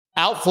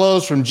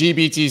Outflows from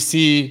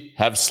GBTC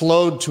have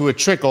slowed to a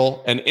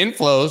trickle, and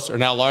inflows are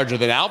now larger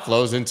than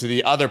outflows into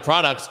the other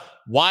products.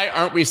 Why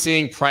aren't we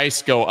seeing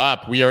price go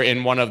up? We are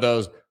in one of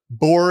those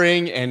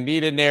boring and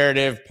needed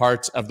narrative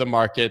parts of the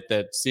market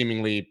that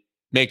seemingly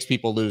makes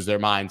people lose their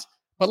minds.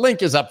 But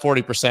Link is up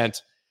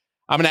 40%.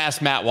 I'm going to ask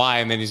Matt why,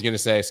 and then he's going to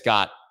say,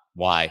 Scott,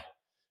 why?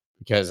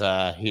 Because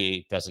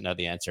he doesn't know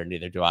the answer,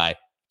 neither do I.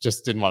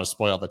 Just didn't want to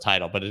spoil the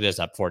title, but it is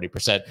up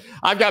 40%.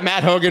 I've got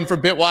Matt Hogan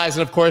from Bitwise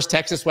and, of course,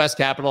 Texas West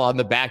Capital on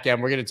the back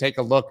end. We're going to take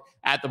a look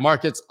at the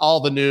markets, all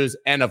the news,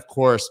 and, of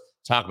course,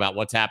 talk about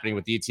what's happening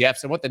with the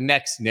ETFs and what the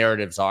next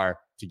narratives are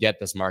to get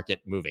this market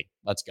moving.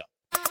 Let's go.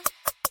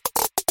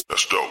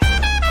 Let's go.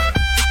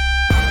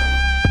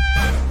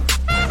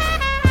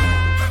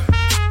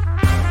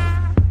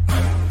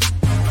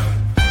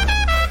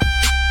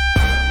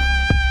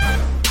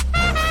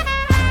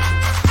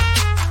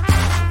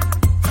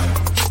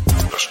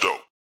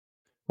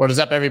 What is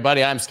up,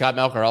 everybody? I'm Scott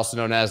Melker, also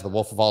known as the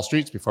Wolf of All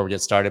Streets. Before we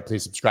get started,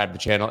 please subscribe to the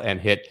channel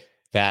and hit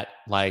that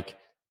like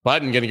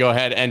button. Going to go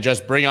ahead and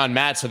just bring on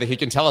Matt so that he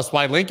can tell us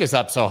why Link is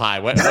up so high.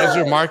 What does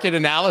your market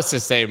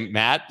analysis say,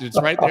 Matt? It's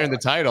right there in the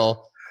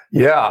title.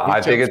 Yeah,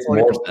 I think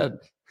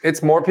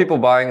it's more people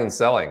buying and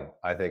selling,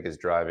 I think, is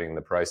driving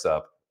the price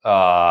up.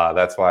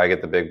 That's why I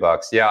get the big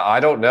bucks. Yeah, I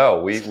don't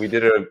know. We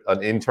did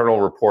an internal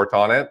report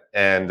on it,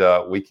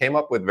 and we came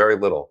up with very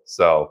little.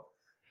 So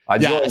I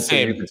just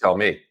think you can tell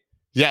me.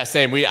 Yeah,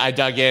 same. I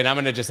dug in. I'm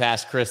going to just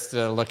ask Chris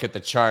to look at the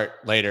chart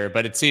later,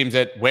 but it seems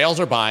that whales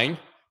are buying.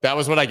 That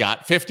was what I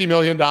got. $50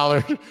 million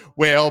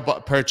whale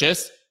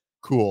purchase.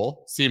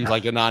 Cool. Seems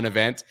like a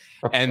non-event.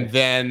 And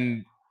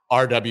then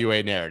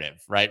RWA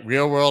narrative, right?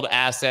 Real world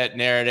asset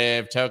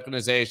narrative,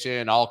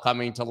 tokenization, all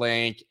coming to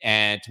Link.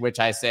 And to which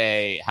I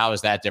say, how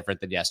is that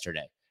different than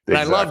yesterday? But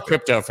exactly. I love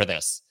crypto for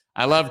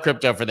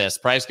this.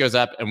 Price goes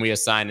up and we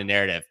assign a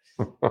narrative.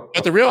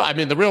 But the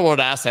real world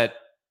asset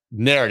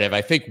narrative,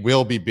 I think,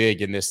 will be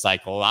big in this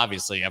cycle.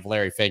 Obviously, you have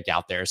Larry Fink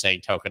out there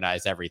saying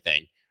tokenize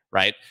everything,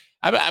 right?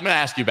 I'm going to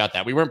ask you about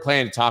that. We weren't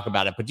planning to talk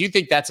about it, but do you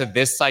think that's a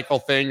this cycle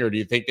thing, or do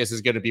you think this is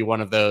going to be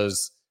one of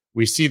those,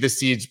 we see the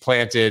seeds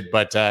planted,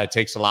 but it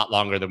takes a lot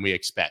longer than we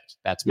expect?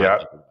 That's my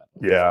thinking about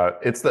it. Yeah,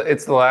 it's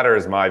the latter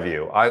is my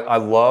view. I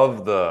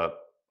love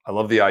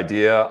the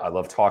idea. I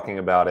love talking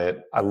about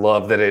it. I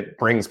love that it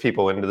brings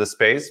people into the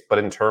space, but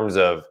in terms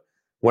of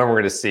when we're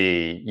going to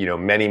see,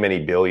 many, many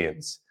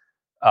billions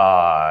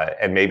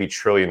and maybe $1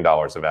 trillion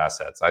of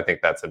assets, I think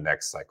that's a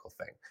next cycle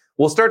thing.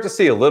 We'll start to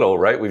see a little,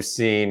 right? We've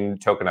seen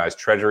tokenized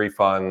treasury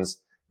funds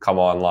come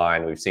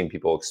online. We've seen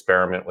people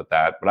experiment with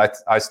that, but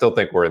I still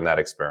think we're in that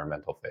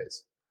experimental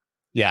phase.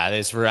 Yeah,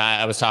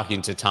 I was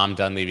talking to Tom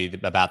Dunleavy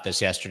about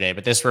this yesterday,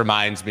 but this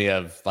reminds me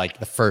of like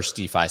the first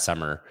DeFi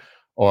summer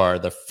or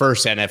the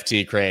first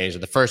NFT craze or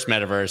the first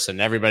metaverse. And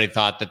everybody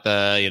thought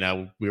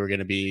that we were going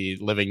to be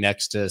living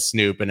next to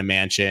Snoop in a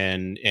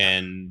mansion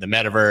in the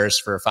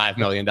metaverse for $5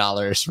 million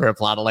for a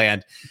plot of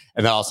land.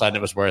 And then all of a sudden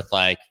it was worth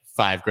like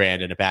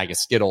 $5,000 in a bag of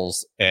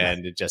Skittles,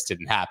 and it just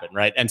didn't happen.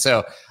 Right. And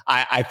so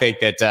I think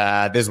that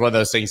this is one of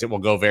those things that will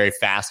go very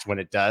fast when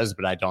it does,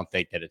 but I don't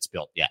think that it's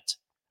built yet.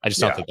 I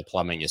just don't think the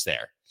plumbing is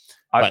there.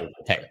 But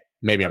hey,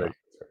 maybe I'm wrong.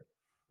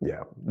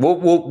 Yeah,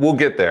 we'll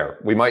get there.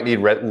 We might need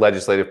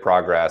legislative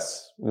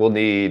progress. We'll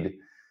need,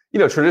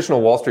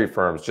 traditional Wall Street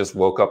firms just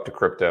woke up to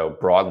crypto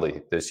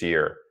broadly this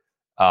year,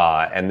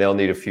 and they'll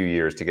need a few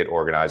years to get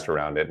organized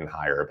around it and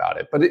hire about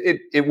it. But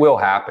it will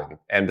happen.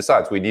 And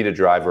besides, we need a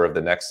driver of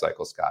the next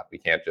cycle, Scott. We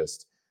can't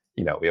just,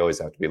 we always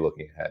have to be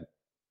looking ahead.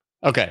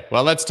 Okay,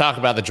 well, let's talk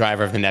about the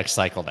driver of the next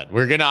cycle then.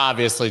 We're going to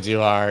obviously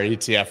do our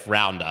ETF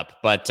roundup,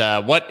 but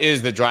what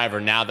is the driver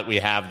now that we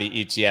have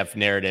the ETF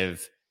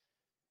narrative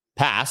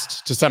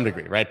passed to some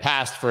degree, right?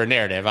 Passed for a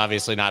narrative,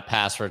 obviously not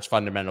passed for its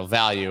fundamental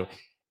value,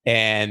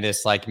 and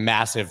this like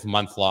massive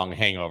month-long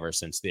hangover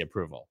since the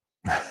approval.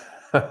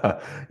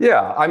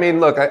 Yeah, I mean,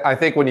 look, I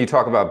think when you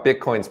talk about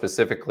Bitcoin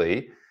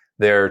specifically,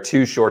 there are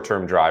two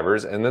short-term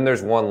drivers, and then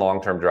there's one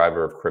long-term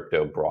driver of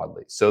crypto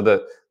broadly. So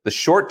the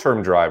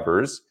short-term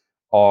drivers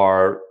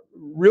are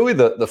really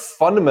the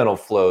fundamental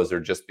flows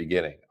are just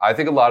beginning. I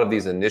think a lot of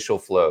these initial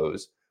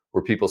flows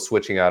were people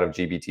switching out of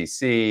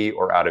GBTC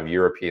or out of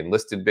European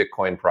listed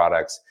Bitcoin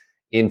products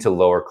into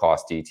lower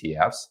cost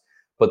ETFs.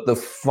 But the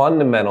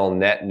fundamental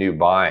net new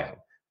buying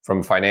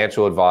from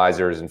financial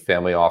advisors and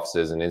family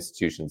offices and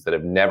institutions that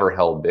have never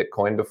held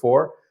Bitcoin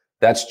before,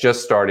 that's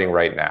just starting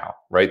right now,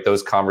 right?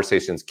 Those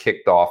conversations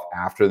kicked off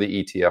after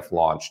the ETF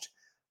launched.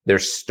 They're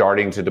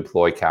starting to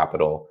deploy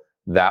capital.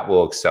 That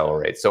will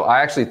accelerate. So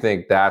I actually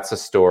think that's a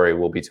story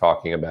we'll be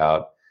talking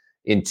about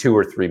in 2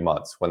 or 3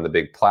 months when the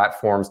big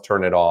platforms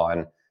turn it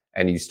on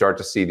and you start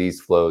to see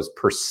these flows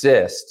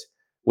persist,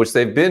 which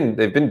they've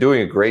been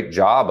doing a great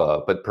job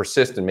of, but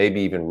persist and maybe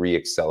even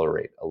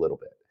re-accelerate a little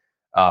bit.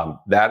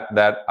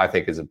 That I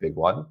think is a big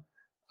one.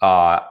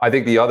 I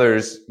think the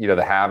others,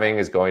 the halving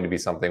is going to be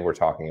something we're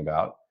talking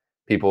about.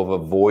 People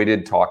have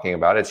avoided talking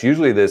about it. It's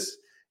usually this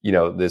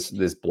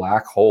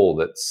black hole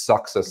that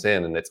sucks us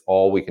in, and it's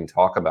all we can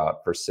talk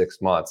about for 6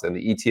 months. And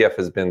the ETF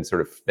has been sort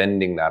of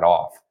fending that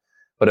off.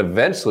 But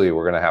eventually,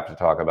 we're going to have to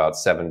talk about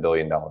 $7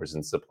 billion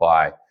in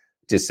supply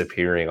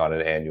disappearing on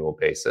an annual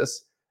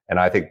basis. And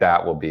I think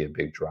that will be a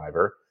big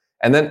driver.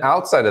 And then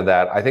outside of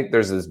that, I think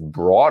there's this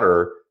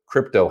broader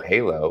crypto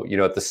halo.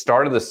 At the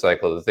start of the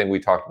cycle, the thing we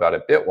talked about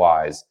at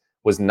Bitwise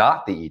was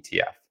not the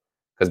ETF.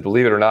 Because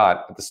believe it or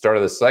not, at the start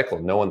of the cycle,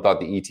 no one thought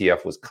the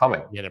ETF was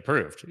coming. Get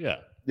approved. Yeah.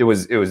 It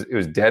was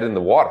dead in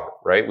the water,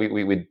 right?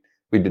 We'd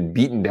been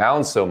beaten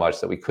down so much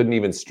that we couldn't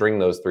even string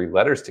those three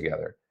letters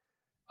together.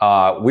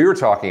 We were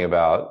talking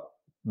about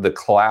the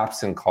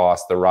collapse in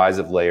cost, the rise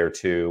of layer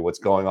 2, what's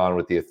going on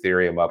with the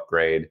Ethereum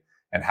upgrade,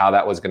 and how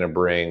that was going to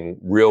bring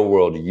real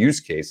world use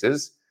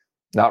cases,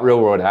 not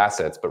real world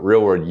assets, but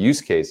real world use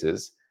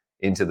cases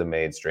into the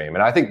mainstream.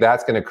 And I think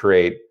that's going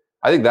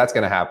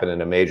to happen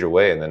in a major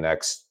way in the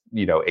next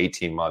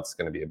 18 months. It's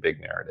going to be a big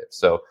narrative.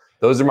 So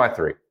those are my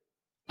three.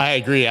 I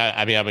agree.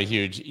 I mean, I'm a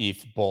huge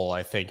ETH bull.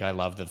 I think I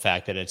love the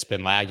fact that it's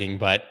been lagging,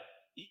 but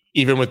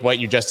even with what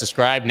you just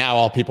described, now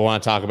all people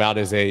want to talk about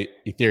is a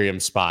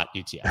Ethereum spot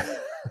ETF.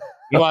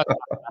 They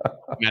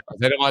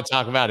don't want to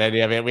talk about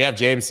any of it. We have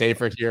James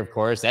Seyfert here, of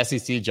course.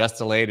 SEC just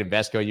delayed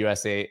Invesco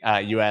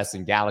US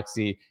and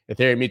Galaxy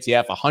Ethereum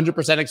ETF,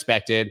 100%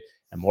 expected,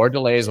 and more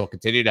delays will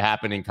continue to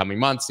happen in coming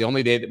months. The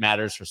only day that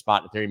matters for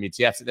spot Ethereum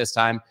ETFs at this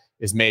time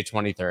is May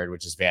 23rd,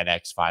 which is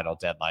VanEck's final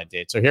deadline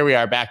date. So here we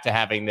are back to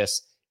having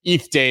this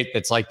ETH date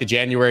that's like the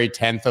January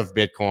 10th of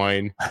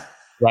Bitcoin,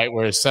 right?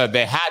 Where so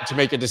they had to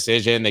make a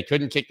decision. They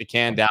couldn't kick the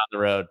can down the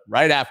road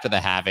right after the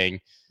halving.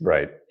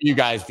 Right. You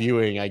guys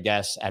viewing, I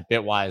guess, at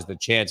Bitwise, the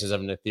chances of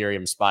an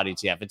Ethereum spot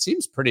ETF, it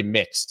seems pretty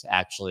mixed,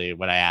 actually,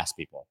 when I ask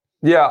people.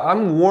 Yeah,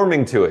 I'm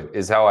warming to it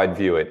is how I'd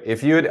view it.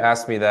 If you had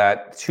asked me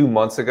that 2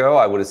 months ago,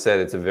 I would have said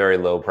it's a very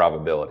low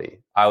probability.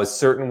 I was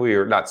certain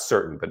not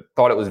certain, but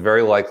thought it was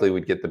very likely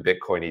we'd get the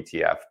Bitcoin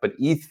ETF. But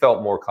ETH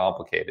felt more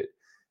complicated.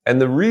 And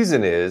the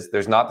reason is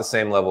there's not the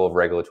same level of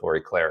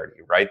regulatory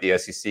clarity, right? The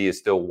SEC is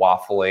still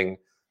waffling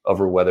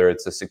over whether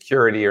it's a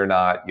security or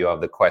not. You have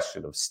the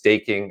question of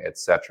staking, et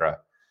cetera.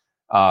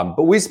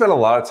 But we spent a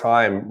lot of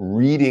time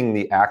reading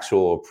the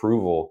actual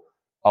approval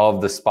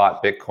of the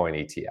spot Bitcoin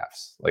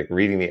ETFs, like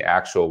reading the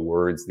actual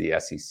words the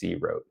SEC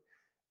wrote.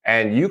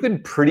 And you can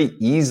pretty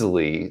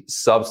easily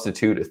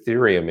substitute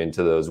Ethereum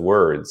into those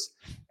words.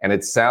 And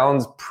it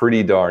sounds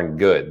pretty darn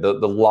good. The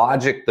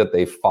logic that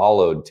they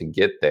followed to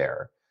get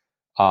there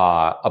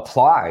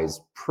applies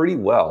pretty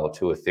well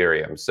to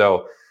Ethereum.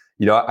 So,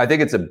 I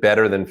think it's a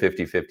better than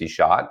 50-50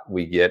 shot.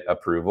 We get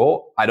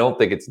approval. I don't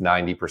think it's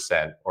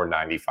 90% or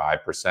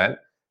 95%.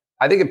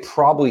 I think it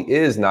probably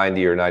is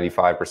 90 or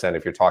 95%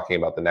 if you're talking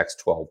about the next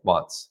 12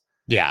 months.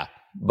 Yeah.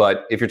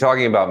 But if you're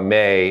talking about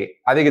May,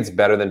 I think it's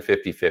better than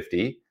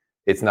 50-50.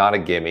 It's not a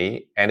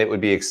gimme, and it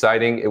would be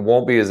exciting. It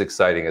won't be as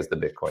exciting as the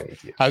Bitcoin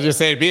ETF. I was just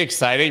saying it'd be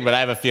exciting, but I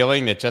have a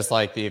feeling that just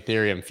like the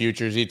Ethereum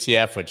futures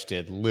ETF, which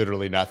did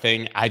literally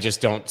nothing, I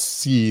just don't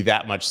see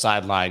that much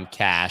sideline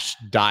cash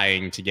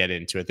dying to get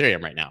into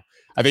Ethereum right now.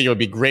 I think it would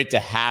be great to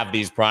have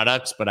these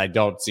products, but I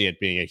don't see it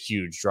being a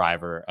huge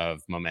driver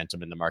of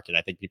momentum in the market.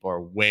 I think people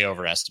are way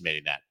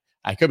overestimating that.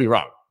 I could be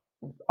wrong.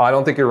 I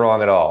don't think you're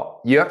wrong at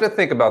all. You have to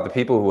think about the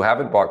people who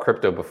haven't bought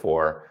crypto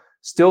before,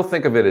 still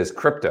think of it as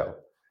crypto.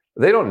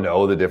 They don't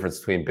know the difference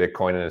between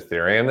Bitcoin and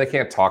Ethereum. They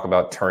can't talk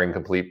about Turing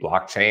complete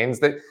blockchains.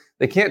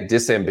 They can't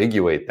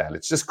disambiguate that.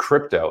 It's just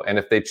crypto. And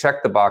if they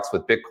check the box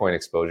with Bitcoin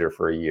exposure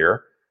for a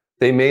year,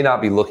 they may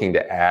not be looking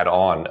to add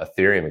on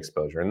Ethereum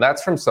exposure. And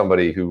that's from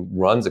somebody who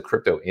runs a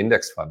crypto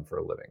index fund for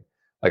a living.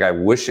 Like, I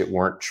wish it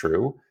weren't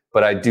true,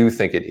 but I do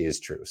think it is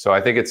true. So I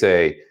think it's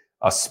a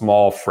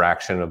small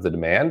fraction of the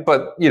demand,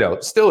 but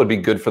still it'd be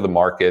good for the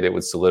market. It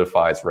would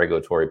solidify its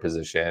regulatory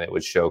position. It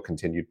would show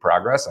continued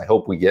progress. I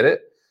hope we get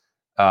it.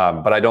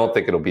 But I don't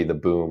think it'll be the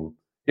boom.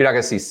 You're not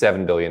going to see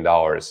 $7 billion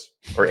or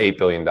 $8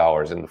 billion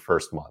in the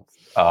first month.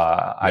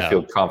 I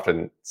feel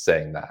confident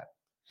saying that.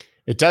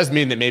 It does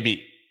mean that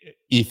maybe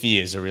ETH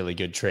is a really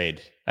good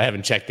trade. I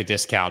haven't checked the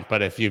discount,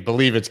 but if you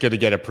believe it's going to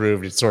get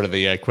approved, it's sort of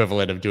the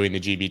equivalent of doing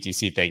the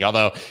GBTC thing.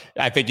 Although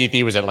I think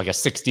ETH was at like a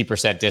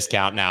 60%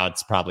 discount. Now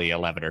it's probably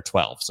 11 or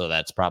 12. So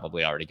that's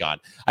probably already gone.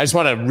 I just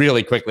want to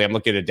really quickly, I'm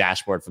looking at a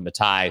dashboard from the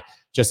TIE,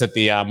 just at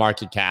the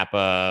market cap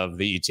of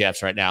the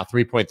ETFs right now,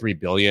 3.3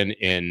 billion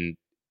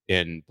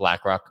in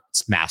BlackRock.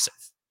 It's massive.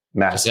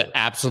 It's an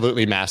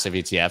absolutely massive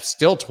ETF.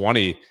 Still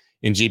 20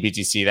 in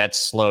GBTC. That's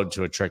slowed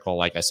to a trickle,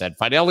 like I said.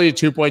 Fidelity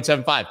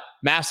 2.75,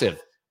 massive.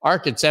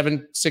 ARK at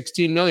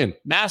 716 million,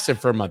 massive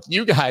for a month.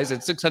 You guys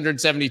at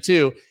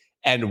 672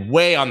 and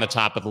way on the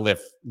top of the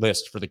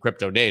list for the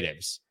crypto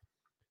natives,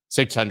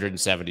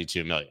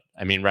 672 million.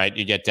 I mean, right,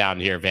 you get down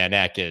here,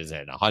 VanEck is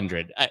at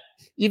 100.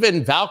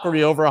 Even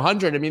Valkyrie over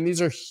 100. I mean,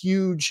 these are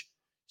huge,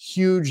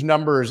 huge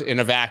numbers in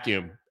a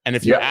vacuum. And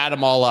if you add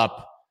them all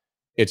up,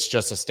 it's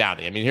just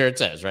astounding. I mean, here it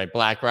says, right,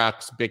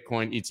 BlackRock's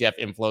Bitcoin ETF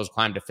inflows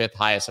climbed to 5th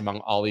highest among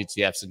all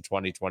ETFs in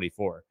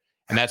 2024.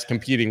 And that's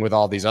competing with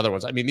all these other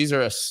ones. I mean, these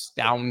are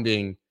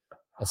astounding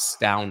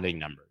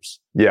numbers.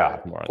 Yeah.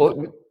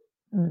 Well,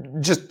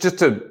 just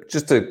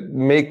to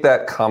make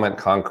that comment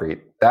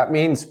concrete, That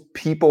means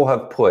people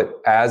have put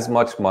as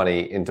much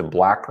money into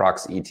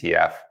BlackRock's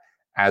ETF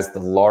as the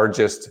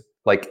largest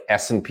like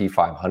S&P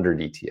 500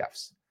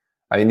 ETFs.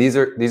 I mean, these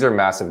are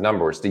massive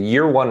numbers. The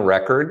year one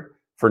record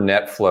for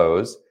net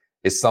flows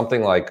is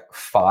something like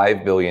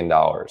 $5 billion.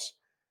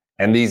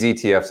 And these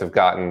ETFs have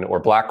gotten, or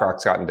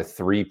BlackRock's gotten to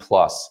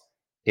 3+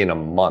 in a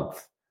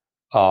month.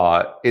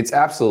 It's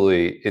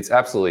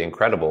absolutely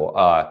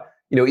incredible.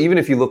 Even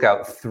if you look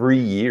out 3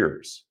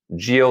 years,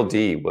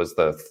 GLD was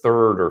the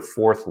third or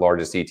fourth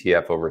largest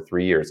ETF over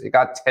 3 years. It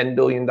got $10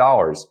 billion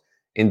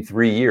in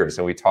 3 years.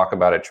 And we talk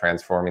about it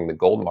transforming the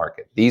gold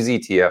market. These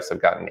ETFs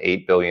have gotten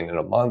 $8 billion in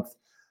a month.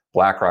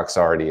 BlackRock's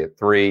already at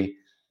 3.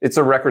 It's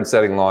a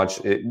record-setting launch.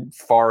 It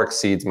far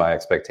exceeds my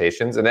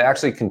expectations. And it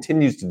actually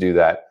continues to do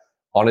that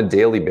on a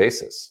daily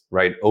basis,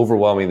 right?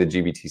 Overwhelming the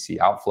GBTC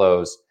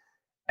outflows.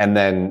 And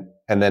then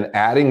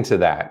adding to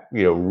that,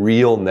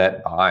 real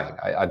net buying.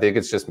 I think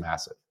it's just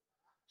massive.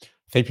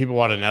 I think people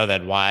want to know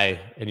that why,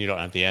 and you don't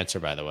have the answer,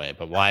 by the way,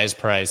 but why is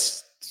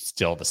price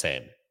still the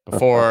same?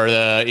 Before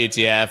the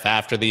ETF,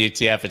 after the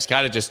ETF, it's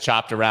kind of just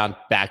chopped around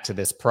back to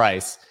this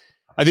price.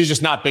 Are these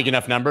just not big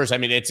enough numbers? I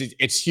mean,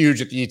 it's huge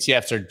that the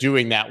ETFs are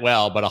doing that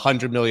well, but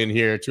 100 million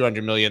here,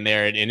 200 million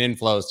there in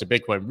inflows to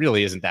Bitcoin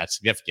really isn't that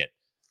significant.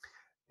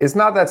 It's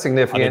not that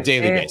significant. On a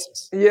daily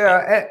basis.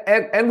 Yeah,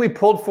 and we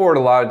pulled forward a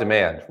lot of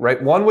demand,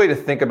 right? One way to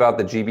think about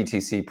the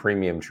GBTC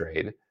premium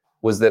trade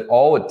was that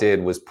all it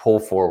did was pull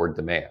forward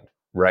demand,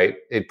 right?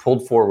 It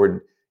pulled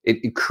forward,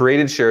 it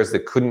created shares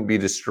that couldn't be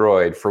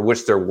destroyed for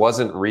which there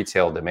wasn't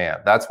retail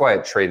demand. That's why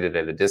it traded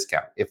at a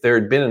discount. If there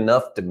had been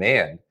enough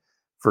demand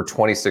for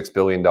 $26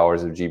 billion of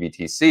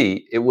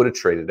GBTC, it would have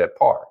traded at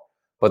par.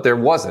 But there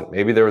wasn't.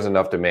 Maybe there was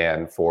enough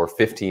demand for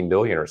 15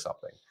 billion or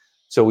something.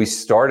 So we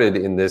started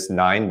in this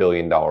 $9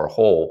 billion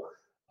hole.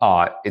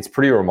 It's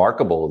pretty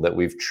remarkable that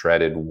we've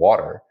treaded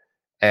water.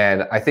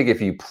 And I think if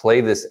you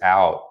play this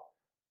out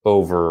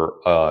over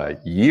a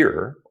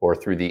year or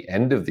through the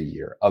end of the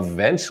year,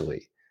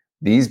 eventually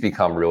these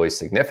become really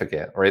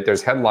significant, right?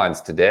 There's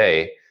headlines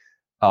today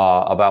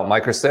about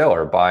Michael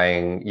Saylor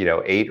buying,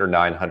 800 or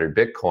 900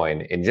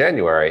 Bitcoin in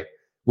January,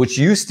 which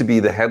used to be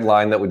the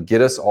headline that would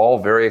get us all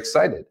very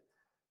excited.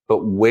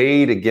 But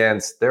weighed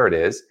against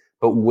these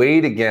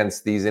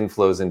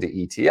inflows into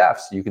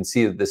ETFs, you can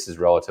see that this is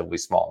relatively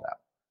small now,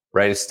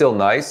 right? It's still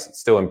nice, it's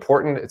still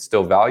important, it's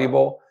still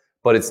valuable,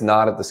 but it's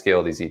not at the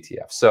scale of these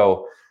ETFs.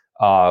 So,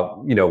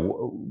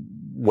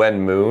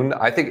 when Moon,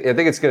 I think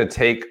it's going to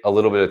take a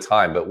little bit of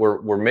time, but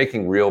we're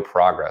making real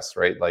progress,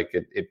 right? Like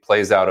it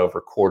plays out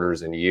over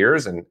quarters and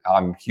years, and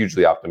I'm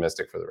hugely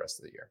optimistic for the rest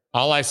of the year.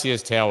 All I see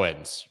is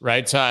tailwinds,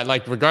 right? So,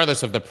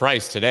 regardless of the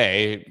price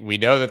today, we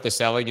know that the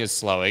selling is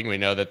slowing. We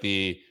know that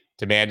the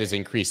demand is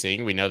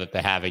increasing. We know that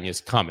the halving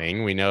is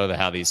coming. We know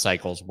how these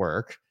cycles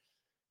work.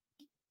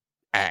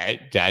 I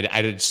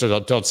still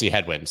don't see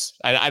headwinds.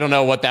 I don't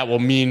know what that will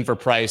mean for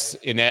price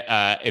in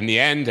the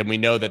end. And we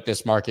know that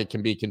this market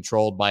can be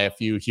controlled by a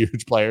few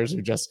huge players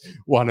who just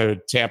want to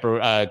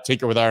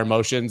tinker with our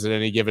emotions at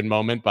any given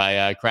moment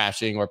by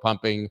crashing or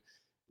pumping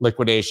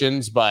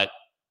liquidations. But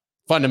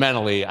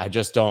fundamentally, I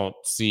just don't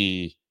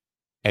see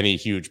any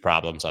huge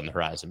problems on the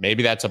horizon.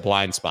 Maybe that's a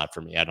blind spot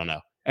for me. I don't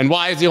know. And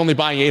why is he only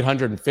buying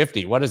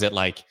 850? What is it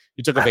like?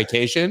 You took a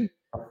vacation?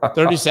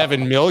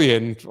 37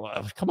 million.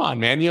 Come on,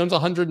 man. He owns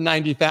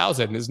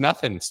 190,000. Is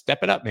nothing. Step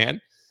it up, man.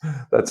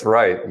 That's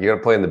right. You got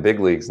to play in the big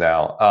leagues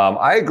now.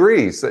 I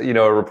agree. So,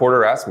 a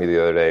reporter asked me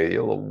the other day,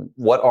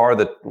 what are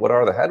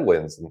the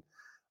headwinds? And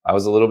I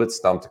was a little bit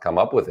stumped to come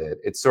up with it.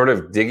 It's sort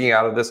of digging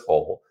out of this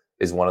hole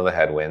is one of the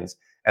headwinds,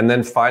 and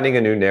then finding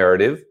a new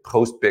narrative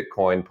post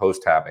Bitcoin,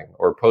 post halving,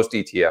 or post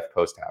ETF,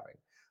 post halving.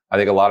 I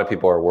think a lot of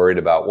people are worried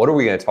about what are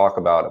we going to talk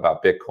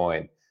about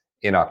Bitcoin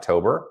in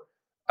October.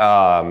 There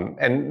are how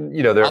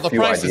a few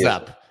price ideas. Is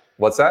up.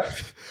 What's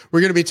that?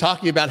 We're going to be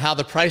talking about how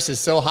the price is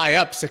so high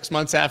up 6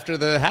 months after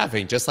the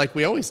halving, just like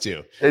we always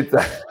do. It's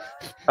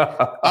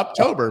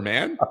October,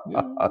 man.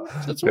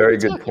 That's very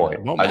good point.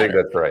 I think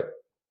that's right.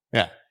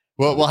 Yeah.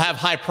 We'll have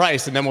high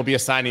price, and then we'll be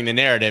assigning the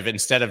narrative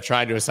instead of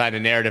trying to assign a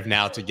narrative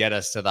now to get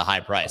us to the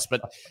high price.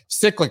 But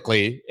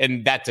cyclically,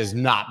 and that does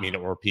not mean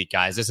it will repeat,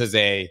 guys.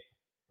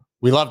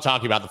 We love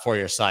talking about the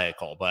 4-year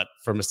cycle, but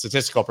from a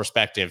statistical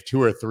perspective,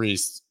 2 or 3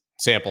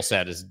 sample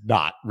set is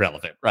not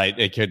relevant, right?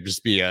 It could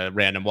just be a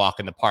random walk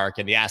in the park,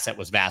 and the asset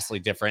was vastly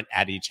different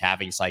at each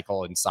halving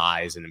cycle in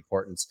size and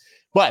importance.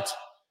 But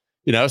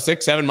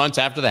 6-7 months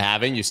after the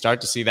halving, you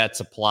start to see that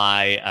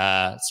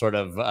supply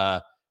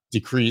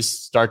decrease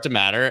start to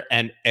matter,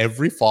 and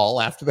every fall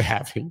after the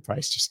halving,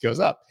 price just goes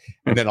up,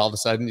 and then all of a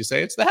sudden you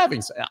say it's the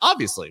halving.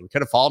 Obviously, we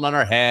could have fallen on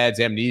our heads,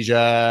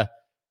 amnesia,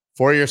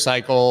 4-year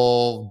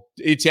cycle,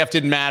 ETF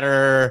didn't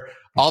matter.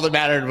 All that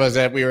mattered was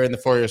that we were in the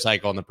 4-year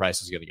cycle and the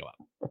price is going to go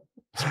up.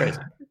 It's crazy.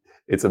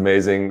 It's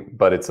amazing,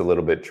 but it's a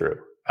little bit true.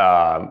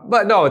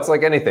 But no, it's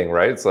like anything,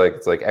 right? It's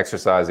like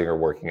exercising or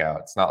working out.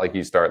 It's not like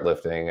you start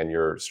lifting and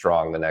you're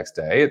strong the next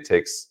day. It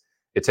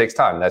takes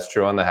time. That's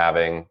true on the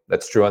halving.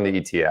 That's true on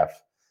the ETF.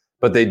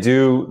 But they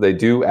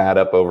do add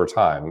up over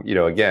time.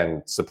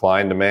 Again, supply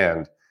and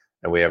demand.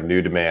 and we have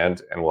new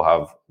demand and we'll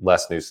have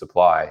less new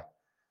supply.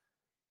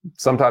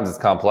 Sometimes it's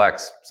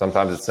complex.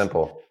 Sometimes it's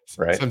simple,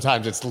 right?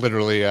 Sometimes it's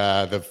literally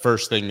the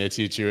first thing they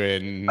teach you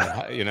in,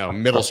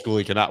 middle school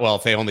economics. Well,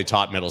 if they only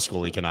taught middle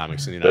school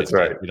economics in the United That's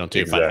right. States, we don't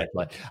do Exactly.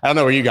 financial. I don't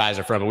know where you guys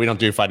are from, but we don't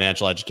do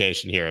financial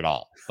education here at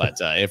all. But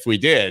if we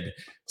did,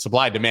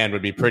 supply demand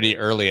would be pretty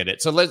early in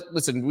it. So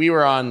listen, we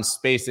were on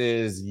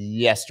Spaces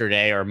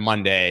yesterday or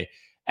Monday,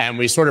 and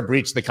we sort of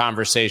breached the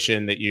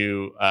conversation that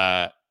you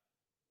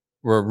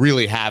we're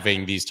really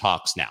having these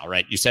talks now,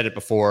 right? You said it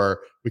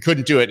before. We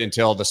couldn't do it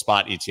until the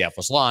spot ETF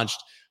was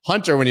launched.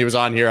 Hunter, when he was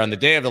on here on the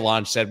day of the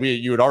launch, said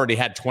you had already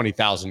had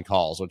 20,000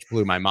 calls, which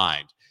blew my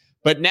mind.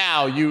 But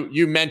now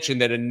you mentioned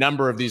that a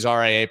number of these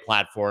RIA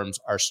platforms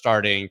are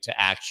starting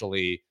to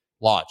actually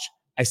launch.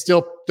 I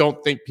still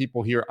don't think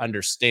people here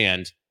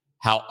understand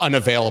how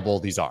unavailable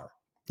these are.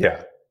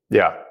 Yeah,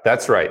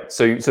 that's right.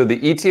 So the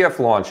ETF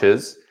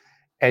launches,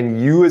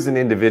 and you as an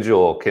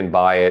individual can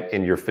buy it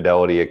in your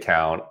Fidelity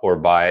account, or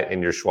buy it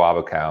in your Schwab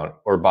account,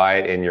 or buy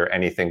it in your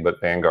anything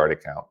but Vanguard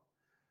account.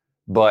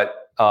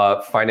 But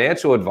a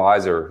financial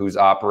advisor who's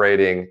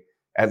operating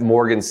at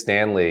Morgan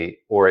Stanley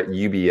or at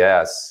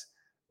UBS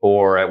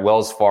or at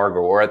Wells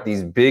Fargo or at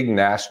these big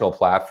national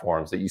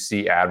platforms that you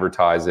see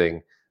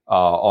advertising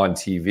on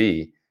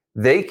TV,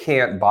 they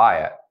can't buy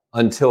it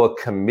until a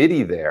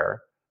committee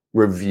there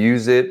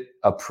reviews it,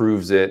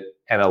 approves it,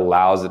 and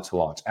allows it to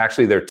launch.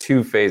 Actually, there are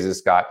two phases,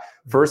 Scott.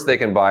 First, they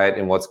can buy it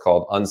in what's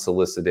called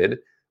unsolicited,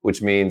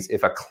 which means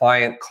if a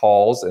client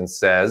calls and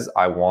says,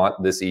 I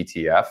want this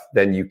ETF,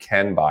 then you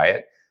can buy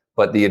it.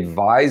 But the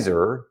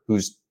advisor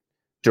who's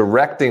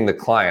directing the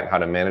client how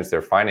to manage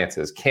their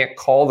finances can't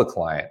call the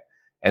client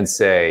and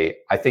say,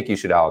 I think you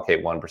should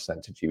allocate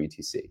 1% to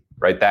GBTC,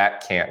 right?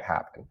 That can't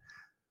happen.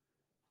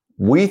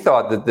 We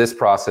thought that this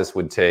process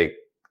would take,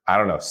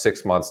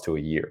 6 months to a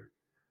year.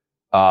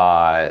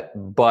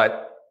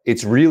 But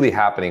it's really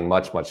happening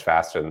much, much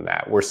faster than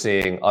that. We're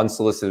seeing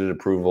unsolicited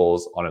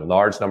approvals on a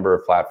large number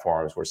of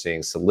platforms. We're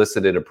seeing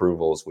solicited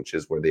approvals, which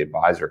is where the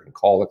advisor can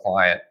call the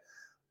client,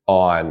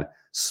 on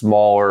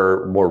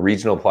smaller, more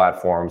regional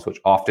platforms,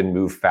 which often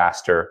move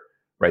faster,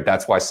 right?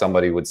 That's why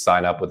somebody would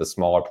sign up with a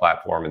smaller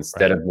platform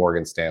instead of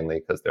Morgan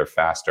Stanley, because they're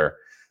faster.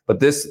 But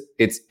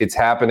it's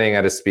happening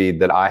at a speed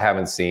that I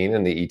haven't seen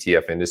in the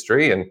ETF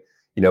industry. And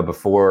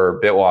before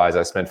Bitwise,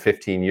 I spent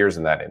 15 years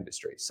in that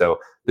industry. So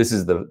this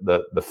is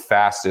the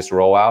fastest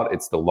rollout.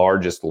 It's the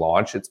largest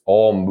launch. It's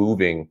all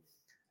moving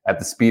at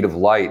the speed of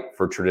light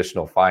for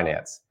traditional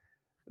finance.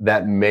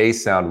 That may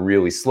sound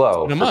really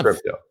slow for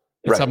crypto.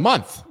 It's a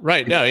month,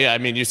 right? No, yeah. I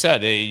mean, you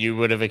said you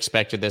would have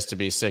expected this to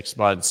be 6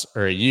 months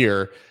or a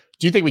year.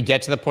 Do you think we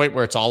get to the point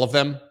where it's all of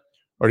them?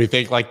 Or do you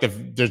think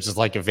there's just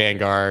like a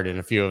Vanguard and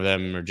a few of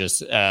them are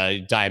just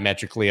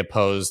diametrically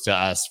opposed to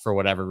us for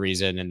whatever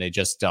reason and they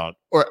just don't?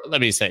 Or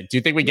let me say, do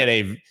you think we get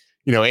 80,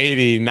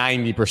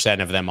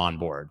 90% of them on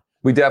board?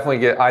 We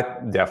definitely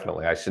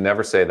I should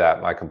never say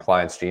that. My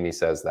compliance genie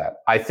says that.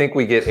 I think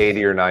we get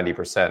 80 or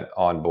 90%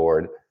 on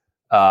board.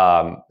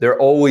 There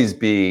always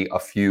be a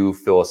few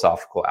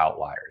philosophical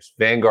outliers.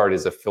 Vanguard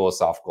is a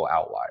philosophical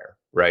outlier,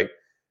 right?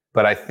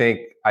 But I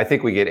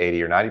think we get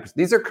 80 or 90%.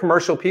 These are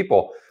commercial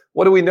people.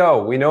 What do we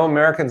know? We know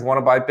Americans want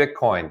to buy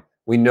Bitcoin.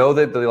 We know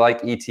that they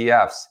like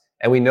ETFs.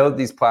 And we know that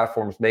these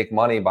platforms make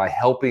money by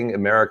helping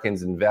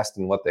Americans invest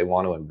in what they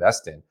want to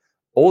invest in.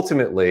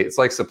 Ultimately, it's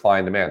like supply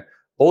and demand.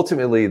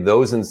 Ultimately,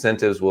 those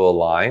incentives will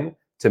align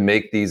to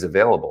make these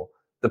available.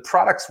 The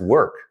products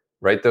work,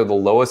 right? They're the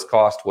lowest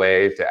cost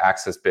way to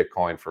access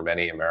Bitcoin for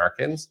many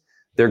Americans.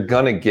 They're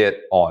going to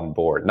get on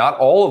board. Not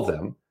all of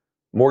them.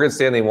 Morgan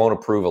Stanley won't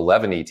approve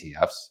 11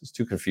 ETFs. It's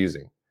too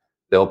confusing.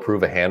 They'll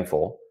approve a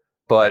handful.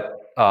 But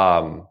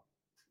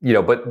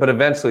but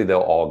eventually they'll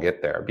all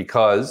get there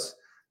because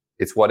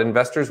it's what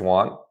investors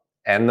want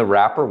and the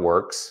wrapper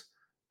works.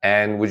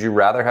 And would you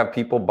rather have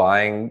people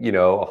buying,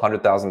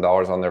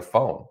 $100,000 on their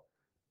phone?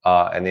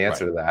 And the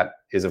answer to that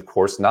is, of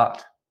course,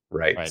 not.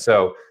 Right.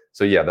 So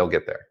yeah, they'll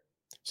get there.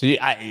 So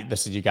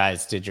listen, you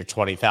guys did your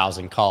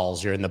 20,000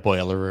 calls. You're in the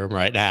boiler room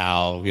right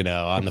now,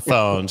 on the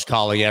phones,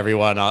 calling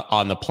everyone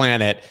on the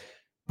planet.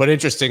 But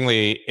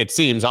interestingly, it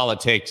seems all it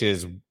takes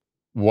is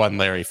one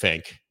Larry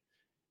Fink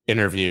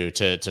interview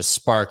to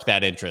spark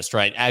that interest,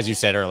 right? As you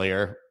said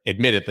earlier,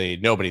 admittedly,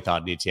 nobody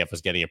thought an ETF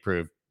was getting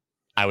approved.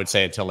 I would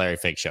say until Larry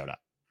Fink showed up,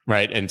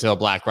 right? Until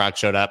BlackRock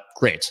showed up.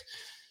 Great.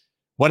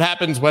 What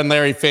happens when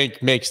Larry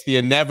Fink makes the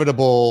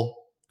inevitable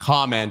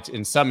comment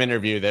in some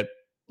interview that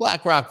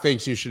BlackRock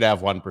thinks you should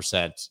have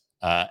 1%?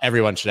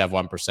 Everyone should have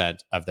 1%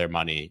 of their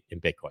money in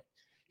Bitcoin.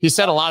 He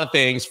said a lot of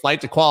things,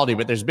 flight to quality,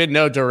 but there's been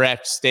no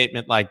direct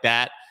statement like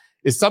that.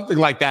 Is something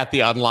like that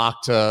the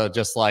unlock to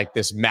just like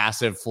this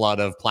massive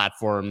flood of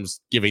platforms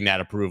giving that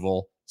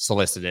approval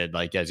solicited,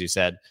 like as you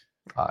said?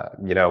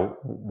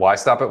 Why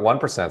stop at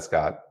 1%,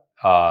 Scott?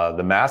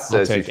 The math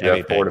says you should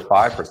have 4 to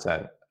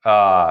 5%.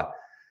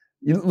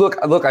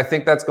 Look, I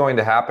think that's going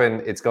to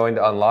happen. It's going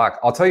to unlock.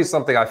 I'll tell you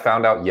something I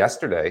found out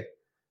yesterday,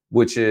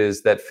 which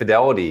is that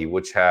Fidelity,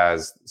 which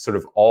has sort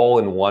of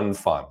all-in-one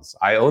funds,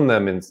 I own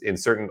them in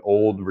certain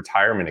old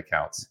retirement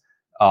accounts.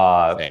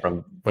 Same.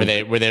 From were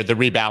they the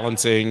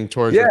rebalancing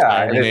towards and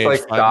retirement it's age like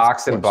funds?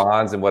 stocks and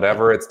bonds and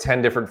whatever. It's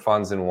 10 different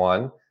funds in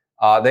one.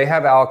 They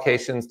have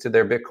allocations to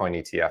their Bitcoin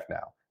ETF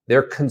now.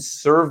 Their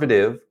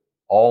conservative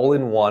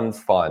all-in-one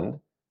fund,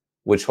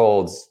 which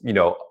holds,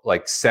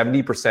 like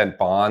 70%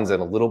 bonds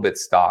and a little bit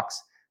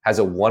stocks, has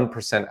a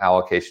 1%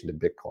 allocation to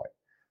Bitcoin.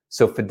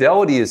 So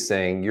Fidelity is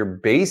saying your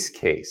base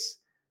case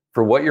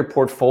for what your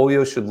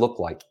portfolio should look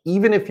like,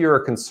 even if you're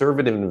a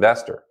conservative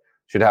investor,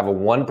 should have a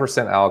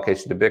 1%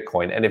 allocation to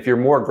Bitcoin. And if you're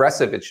more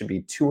aggressive, it should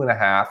be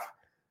 2.5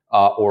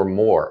 or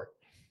more.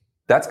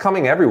 That's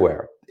coming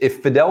everywhere.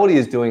 If Fidelity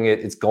is doing it,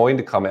 it's going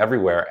to come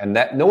everywhere. And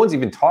that no one's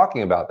even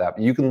talking about that.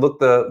 But you can look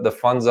the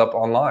funds up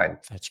online.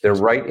 They're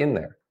right in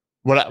there.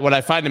 What I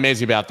find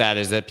amazing about that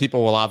is that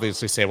people will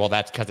obviously say, well,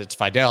 that's because it's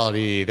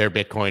Fidelity, they're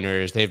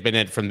Bitcoiners, they've been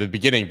in it from the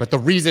beginning. But the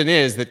reason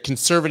is that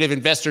conservative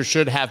investors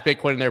should have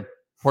Bitcoin in their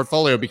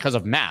portfolio because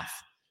of math,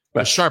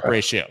 the Sharpe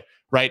ratio,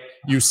 right?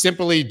 You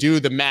simply do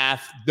the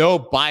math, no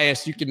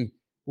bias. You can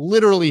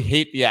literally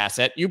hate the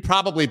asset. You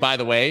probably, by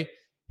the way,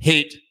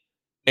 hate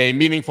a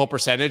meaningful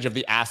percentage of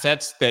the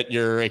assets that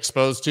you're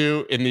exposed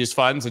to in these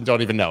funds and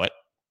don't even know it.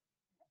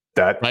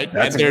 Right.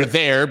 And they're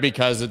there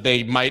because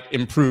they might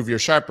improve your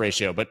Sharpe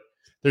ratio. But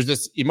there's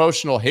this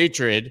emotional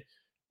hatred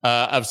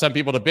of some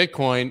people to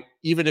Bitcoin,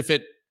 even if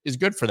it is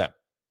good for them.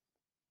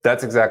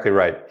 That's exactly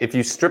right. If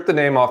you strip the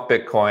name off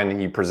Bitcoin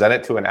and you present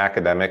it to an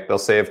academic, they'll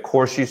say, of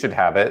course you should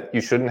have it. You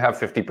shouldn't have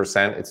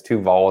 50%. It's too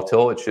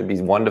volatile. It should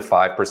be 1 to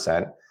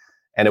 5%.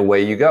 And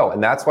away you go.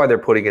 And that's why they're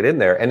putting it in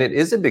there. And it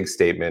is a big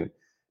statement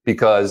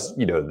because,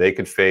 they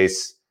could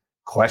face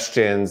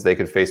questions. They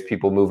could face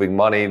people moving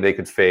money. They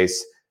could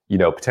face,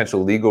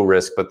 potential legal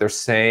risk. But they're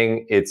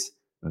saying it's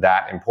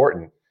that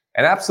important.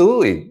 And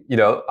absolutely,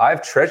 I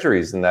have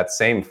treasuries in that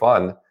same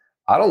fund.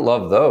 I don't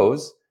love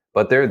those,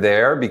 but they're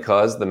there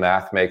because the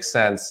math makes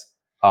sense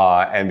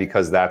and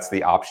because that's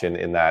the option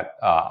in that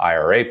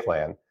IRA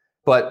plan.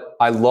 But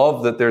I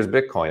love that there's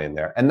Bitcoin in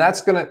there, and that's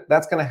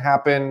gonna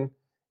happen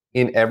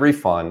in every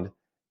fund.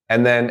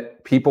 And then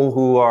people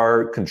who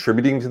are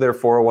contributing to their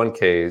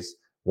 401ks,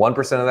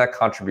 1% of that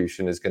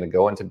contribution is going to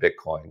go into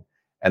Bitcoin,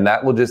 and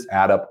that will just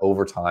add up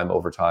over time.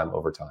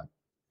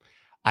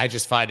 I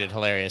just find it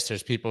hilarious.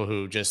 There's people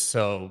who just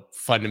so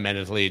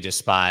fundamentally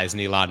despise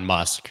Elon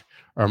Musk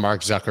or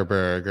Mark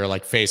Zuckerberg or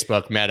like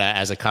Facebook, Meta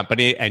as a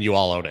company, and you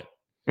all own it.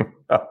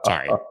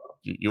 Sorry,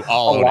 you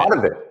all own a lot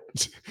of it.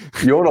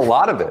 You own a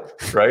lot of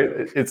it, right?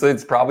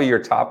 It's probably your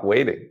top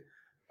weighting.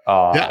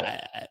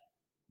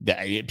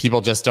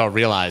 People just don't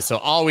realize. So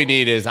all we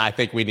need is, I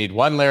think we need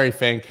one Larry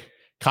Fink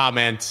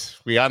comment.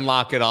 We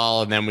unlock it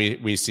all, and then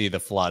we see the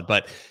flood.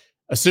 But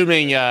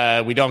assuming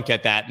we don't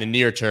get that in the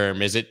near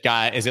term, is it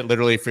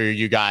literally for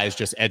you guys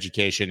just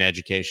education,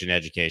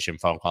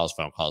 phone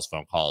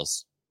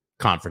calls,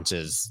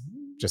 conferences,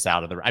 just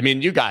out of the. I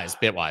mean, you guys,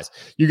 Bitwise,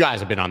 you guys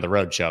have been on the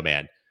road show,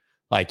 man.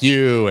 Like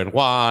you and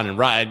Juan and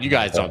Ryan, you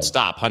guys don't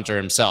stop. Hunter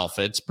himself,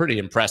 it's pretty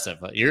impressive.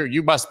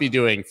 You must be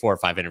doing 4 or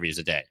 5 interviews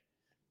a day.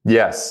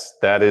 Yes,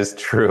 that is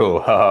true.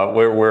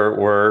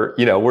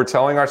 We're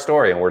telling our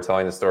story, and we're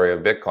telling the story of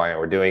Bitcoin.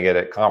 We're doing it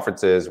at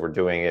conferences. We're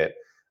doing it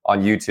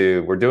on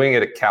YouTube. We're doing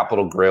it at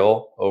Capital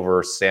Grill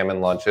over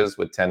salmon lunches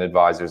with 10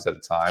 advisors at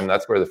a time.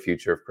 That's where the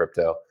future of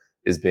crypto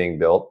is being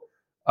built.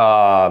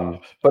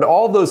 But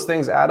all those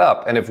things add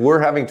up. And if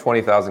we're having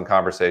 20,000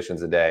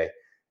 conversations a day,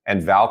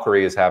 and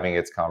Valkyrie is having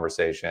its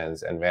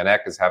conversations, and Van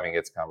Eck is having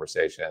its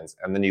conversations,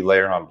 and then you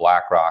layer on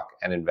BlackRock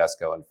and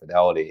Invesco and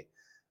Fidelity,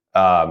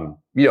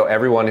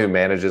 everyone who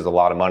manages a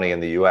lot of money in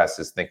the US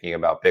is thinking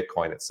about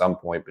Bitcoin at some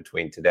point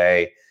between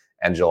today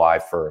and July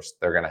 1st.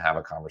 They're going to have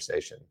a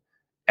conversation,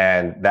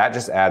 and that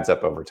just adds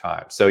up over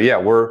time. So yeah,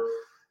 we're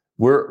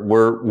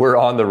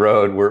on the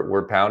road.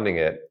 We're pounding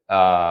it.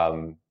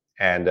 And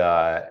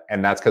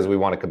that's because we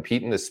want to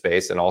compete in this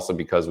space, and also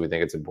because we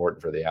think it's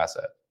important for the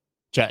asset.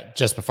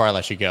 Just before I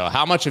let you go,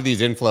 how much of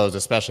these inflows,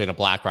 especially in a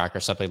BlackRock or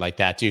something like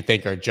that, do you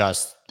think are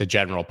just the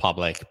general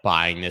public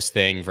buying this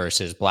thing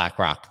versus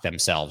BlackRock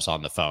themselves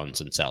on the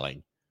phones and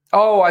selling?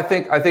 Oh, I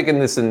think in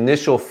this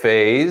initial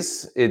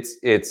phase,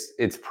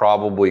 it's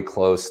probably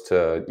close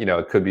to,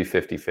 it could be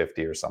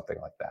 50-50 or something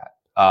like that.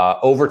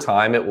 Over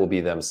time, it will be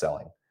them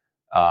selling.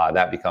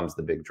 That becomes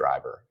the big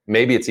driver.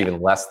 Maybe it's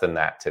even less than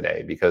that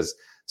today, because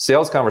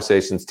sales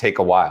conversations take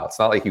a while. It's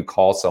not like you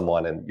call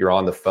someone and you're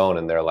on the phone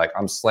and they're like,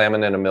 I'm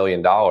slamming in $1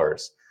 million.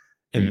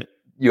 And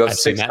you have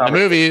seen that in the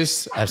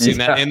movies. I've seen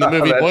that in the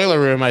movie Boiler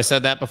Room. I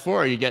said that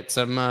before. You get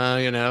some,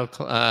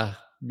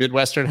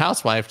 Midwestern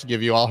housewife to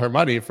give you all her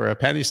money for a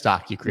penny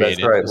stock you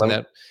created. That's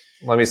right.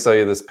 Let me sell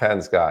you this pen,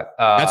 Scott.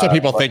 That's what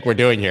people think we're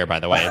doing here, by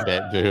the way,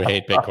 who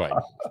hate Bitcoin.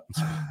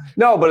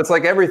 No, but it's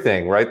like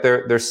everything, right?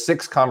 There's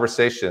 6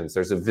 conversations.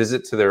 There's a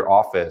visit to their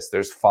office.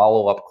 There's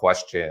follow-up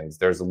questions.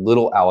 There's a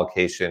little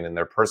allocation in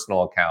their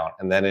personal account,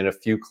 and then in a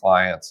few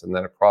clients, and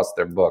then across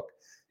their book.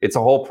 It's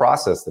a whole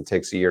process that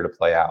takes a year to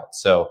play out.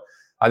 So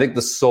I think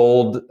the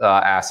sold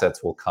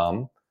assets will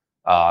come.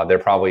 They're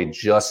probably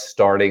just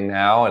starting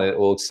now, and it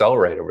will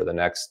accelerate over the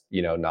next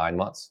 9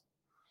 months.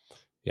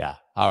 Yeah.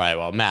 All right.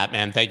 Well, Matt,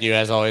 man, thank you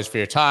as always for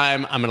your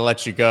time. I'm going to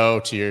let you go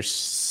to your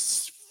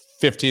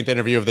 15th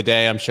interview of the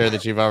day. I'm sure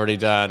that you've already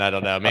done. I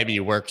don't know. Maybe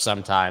you work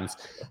sometimes,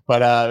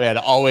 but man,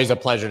 always a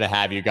pleasure to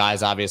have you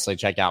guys. Obviously,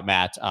 check out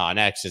Matt on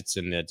X. It's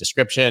in the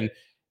description.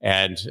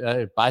 And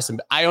buy some.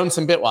 I own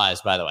some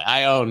Bitwise, by the way.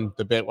 I own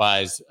the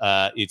Bitwise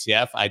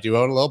ETF. I do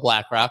own a little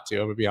BlackRock too.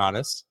 I'm gonna be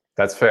honest.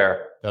 That's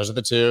fair. Those are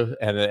the two,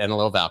 and a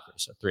little Valkyrie,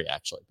 so 3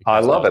 actually.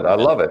 I love it. I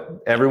love it.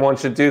 Everyone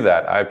should do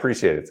that. I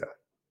appreciate it.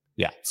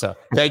 Yeah. So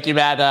thank you,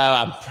 Matt.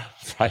 I'll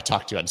probably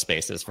talk to you on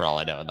Spaces for all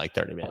I know in like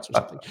 30 minutes or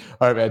something.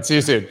 All right, man. See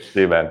you soon.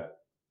 See you, man.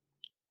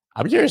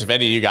 I'm curious if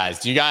any of you guys.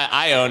 Do you guys?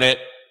 I own it.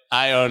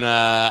 I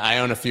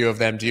own a few of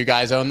them. Do you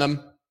guys own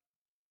them?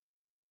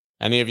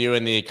 Any of you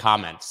in the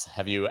comments,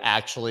 have you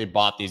actually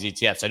bought these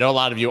ETFs? I know a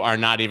lot of you are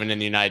not even in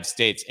the United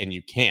States and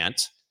you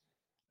can't,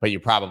 but you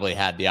probably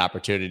had the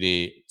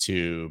opportunity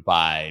to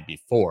buy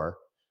before.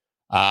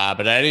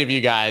 But any of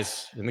you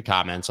guys in the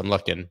comments, I'm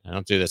looking. I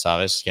don't do this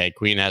obviously. Okay,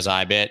 Queen has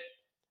iBit.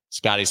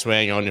 Scotty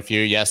Swing owned a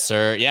few. Yes,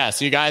 sir. Yeah,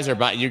 so you're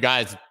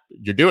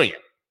doing it.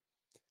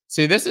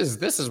 See, this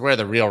is where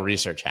the real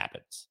research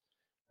happens.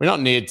 We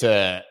don't need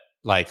to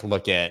like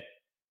look at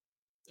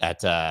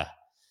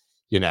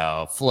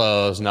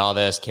flows and all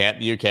this. Can't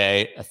the UK,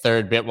 a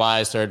third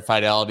Bitwise, third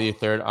Fidelity,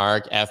 third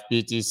ARC,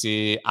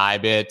 FBTC,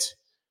 IBIT,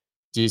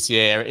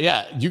 DCA.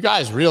 Yeah, you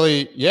guys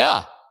really,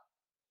 yeah.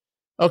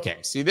 Okay,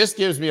 see, this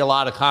gives me a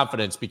lot of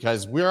confidence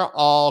because we're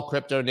all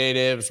crypto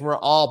natives. We're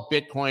all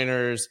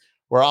Bitcoiners.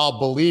 We're all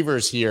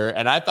believers here.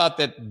 And I thought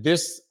that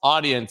this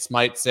audience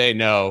might say,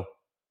 no,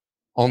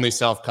 only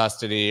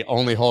self-custody,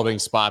 only holding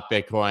spot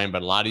Bitcoin.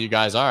 But a lot of you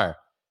guys are.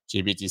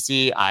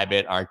 GBTC,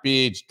 IBIT,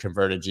 ARCB,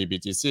 converted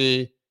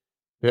GBTC.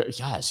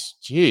 Gosh,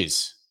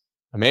 geez.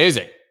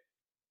 Amazing.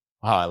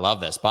 Wow, I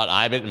love this. Bought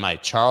IBIT in my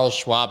Charles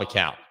Schwab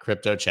account,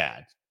 Crypto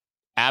Chad.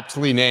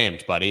 Aptly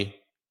named, buddy.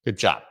 Good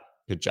job.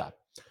 Good job.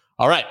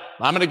 All right,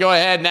 I'm going to go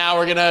ahead now.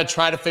 We're going to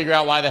try to figure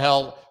out why the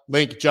hell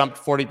Link jumped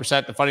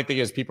 40%. The funny thing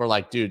is people are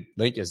like, dude,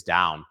 Link is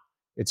down.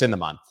 It's in the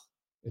month.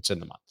 It's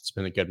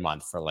been a good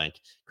month for Link.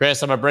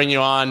 Chris, I'm going to bring you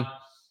on.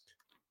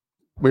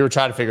 We were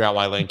trying to figure out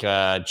why Link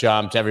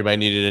jumped. Everybody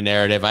needed a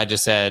narrative. I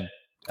just said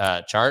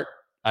chart.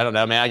 I don't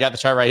know, man. I got the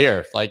chart right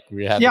here. Like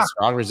we had the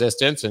strong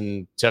resistance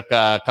and took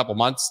a couple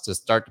months to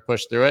start to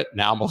push through it.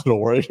 Now I'm a little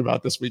worried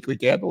about this weekly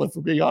candle, if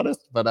we're being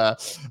honest. But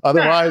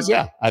otherwise,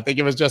 yeah, I think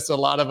it was just a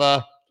lot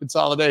of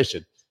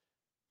consolidation.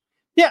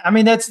 Yeah, I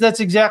mean that's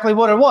exactly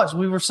what it was.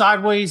 We were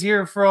sideways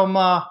here from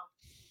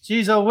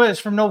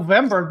from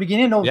November,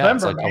 beginning of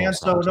November, man.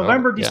 So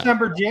November,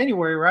 December,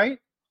 January, right?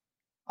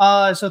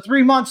 So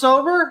 3 months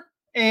over,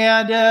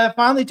 and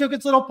finally took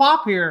its little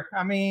pop here.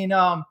 I mean,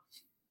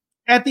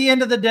 at the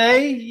end of the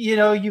day,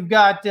 you've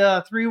got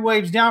 3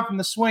 waves down from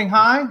the swing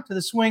high to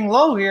the swing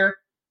low here.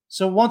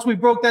 So once we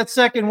broke that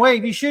second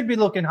wave, you should be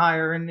looking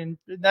higher, and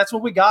that's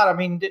what we got. I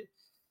mean,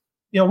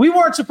 we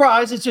weren't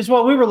surprised. It's just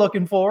what we were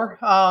looking for.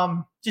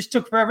 Just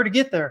took forever to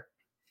get there.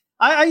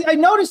 I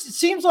noticed it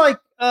seems like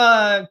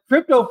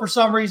crypto for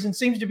some reason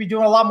seems to be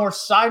doing a lot more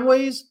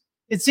sideways.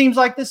 It seems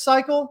like this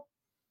cycle.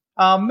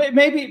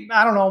 Maybe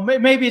I don't know.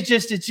 Maybe it's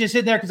just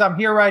in there because I'm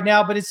here right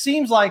now. But it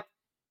seems like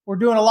we're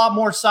doing a lot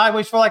more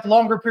sideways for like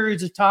longer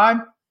periods of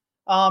time.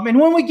 And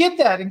when we get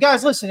that, and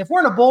guys, listen, if we're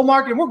in a bull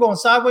market and we're going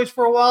sideways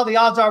for a while, the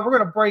odds are we're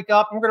going to break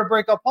up, and we're going to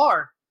break up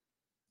hard.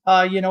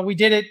 We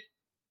did it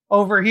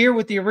over here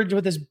with the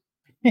original. With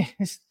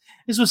this,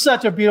 this was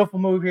such a beautiful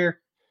move here.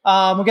 We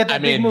got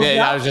that big move.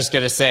 I was just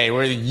going to say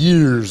we're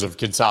years of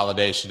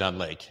consolidation on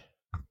Lake.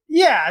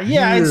 Yeah.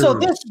 Years. And so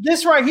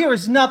this right here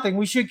is nothing.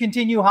 We should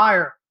continue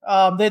higher.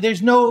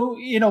 There's no,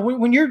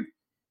 when you're.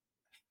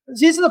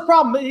 This is the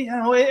problem.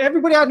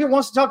 Everybody out here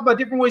wants to talk about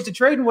different ways to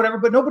trade and whatever,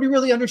 but nobody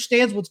really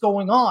understands what's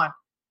going on.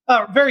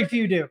 Very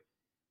few do.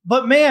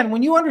 But man,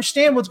 when you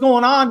understand what's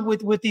going on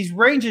with these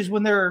ranges,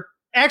 when they're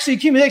actually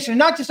accumulation, and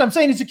not just I'm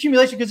saying it's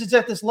accumulation because it's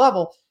at this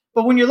level,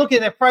 but when you're looking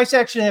at that price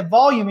action and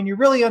volume and you're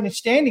really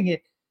understanding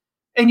it,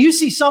 and you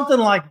see something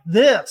like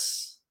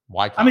this.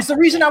 I mean, it's the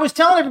reason I was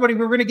telling everybody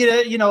we were going to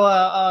get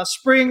a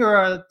spring or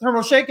a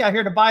terminal shakeout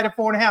here to buy it at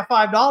 $4.50,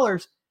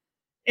 $5.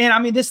 And I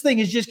mean, this thing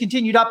has just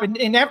continued up.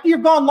 And after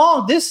you've gone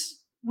long,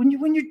 when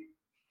you're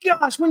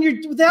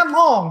that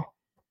long,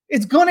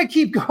 it's going to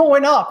keep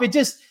going up.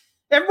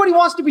 Everybody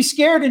wants to be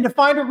scared and to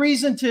find a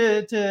reason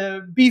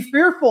to be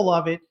fearful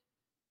of it.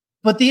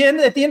 But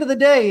at the end of the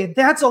day,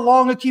 that's a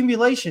long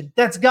accumulation.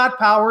 That's got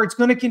power. It's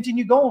going to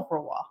continue going for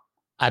a while.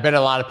 I bet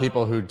a lot of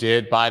people who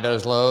did buy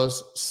those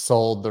lows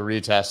sold the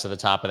retest to the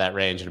top of that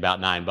range at about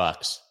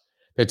 $9.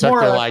 They took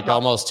their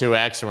almost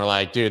 2x and were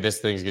like, dude, this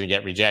thing's going to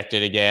get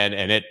rejected again.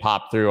 And it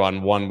popped through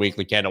on one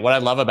weekly candle. What I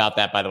love about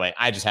that, by the way,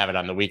 I just have it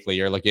on the weekly.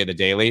 You're looking at the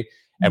daily.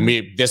 And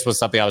this was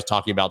something I was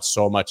talking about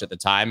so much at the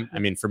time. I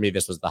mean, for me,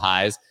 this was the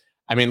highs.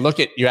 I mean,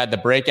 you had the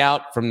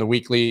breakout from the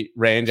weekly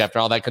range after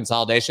all that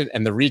consolidation,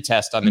 and the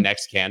retest on the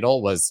next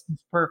candle was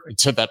perfect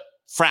to the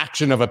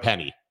fraction of a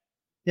penny.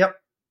 Yep.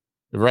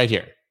 Right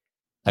here.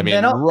 I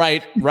mean,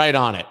 right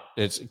on it.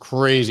 It's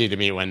crazy to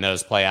me when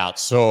those play out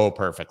so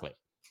perfectly.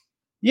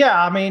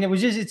 Yeah, I mean,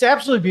 it's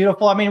absolutely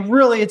beautiful. I mean,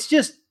 really, it's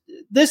just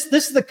this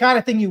is the kind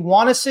of thing you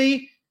want to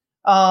see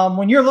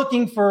when you're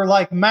looking for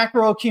like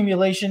macro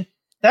accumulation.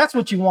 That's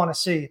what you want to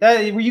see.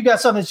 That where you got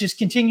something that just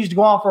continues to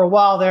go on for a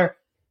while there,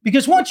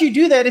 because once you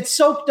do that, it's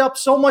soaked up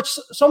so much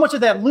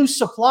of that loose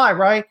supply,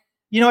 right?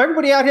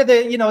 Everybody out here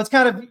that it's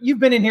kind of, you've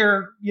been in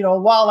here a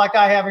while, like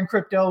I have in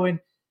crypto, and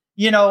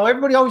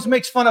everybody always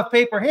makes fun of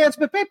paper hands,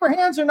 but paper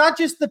hands are not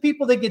just the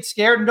people that get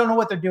scared and don't know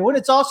what they're doing.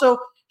 It's also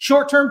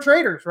short-term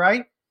traders,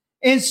 right?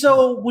 And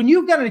so when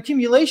you've got an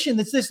accumulation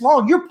that's this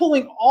long, you're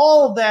pulling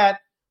all that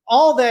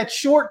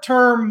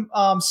short-term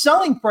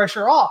selling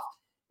pressure off.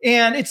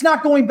 And it's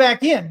not going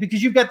back in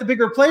because you've got the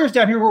bigger players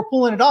down here who are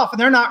pulling it off, and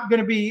they're not going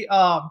to be,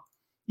 down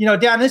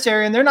in this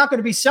area, and they're not going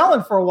to be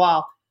selling for a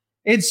while.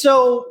 And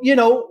so,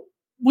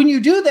 when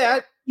you do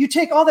that, you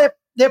take all that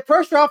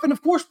pressure off, and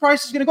of course,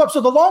 price is going to go up. So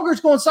the longer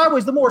it's going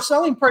sideways, the more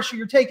selling pressure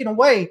you're taking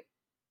away,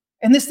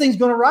 and this thing's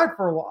going to ride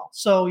for a while.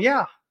 So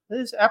yeah, it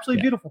is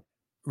absolutely beautiful.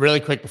 Really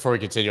quick before we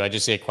continue, I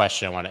just see a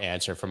question I want to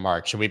answer from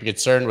Mark. Should we be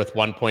concerned with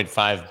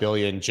 1.5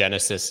 billion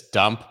Genesis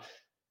dump?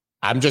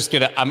 I'm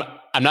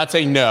not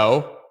saying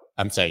no.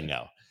 I'm saying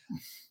no.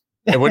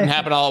 It wouldn't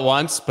happen all at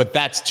once, but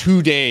that's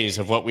 2 days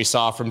of what we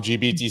saw from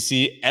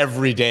GBTC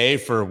every day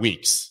for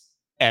weeks.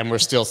 And we're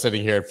still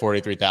sitting here at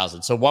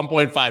 43,000. So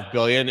 1.5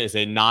 billion is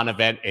a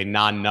non-event, a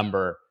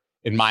non-number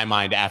in my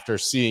mind, after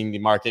seeing the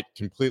market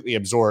completely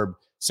absorb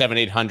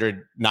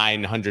 800,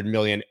 900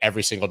 million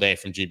every single day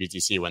from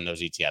GBTC when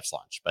those ETFs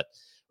launch. But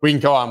we can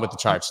go on with the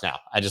charts now.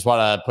 I just want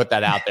to put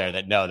that out there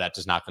that no, that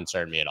does not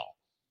concern me at all.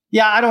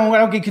 Yeah, I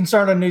don't get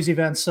concerned on news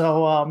events.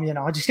 So,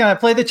 I just kind of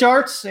play the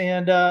charts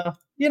and,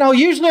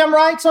 usually I'm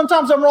right.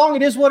 Sometimes I'm wrong.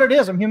 It is what it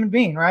is. I'm a human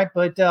being, right?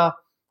 But I've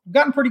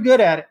gotten pretty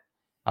good at it.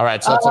 All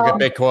right, so let's look at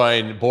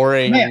Bitcoin.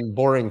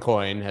 Boring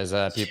coin, as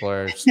people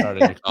are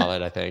starting to call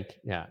it, I think.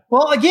 Yeah.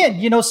 Well,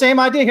 again, same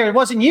idea here. It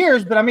wasn't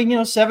years, but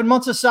 7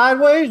 months of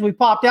sideways. We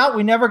popped out.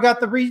 We never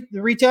got the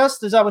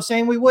retest, as I was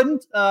saying we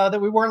wouldn't,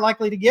 that we weren't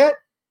likely to get.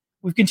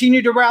 We've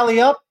continued to rally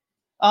up.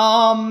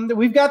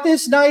 We've got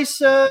this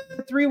nice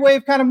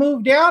three-wave kind of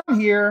move down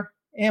here,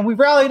 and we've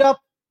rallied up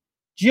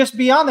just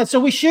beyond that. So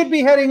we should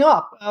be heading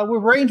up. We're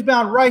range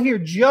bound right here,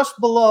 just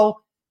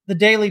below the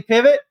daily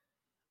pivot.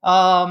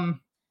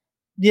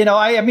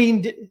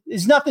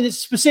 There's nothing that's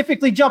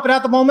specifically jumping out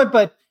at the moment,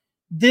 but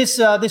this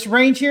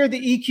range here, the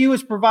EQ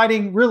is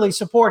providing really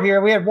support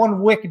here. We had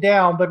one wick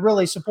down, but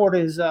really support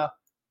is, if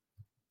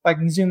I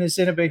can zoom this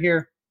in a bit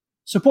here,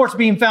 support's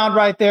being found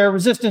right there,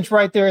 resistance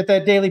right there at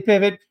that daily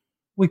pivot.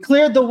 We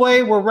cleared the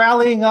way. We're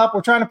rallying up.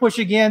 We're trying to push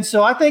again.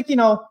 So I think, we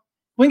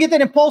can get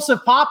that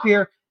impulsive pop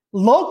here.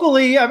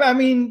 Locally,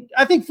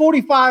 I think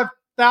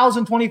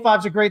 45,025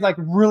 is a great,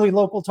 really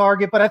local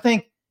target. But I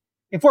think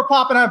if we're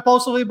popping out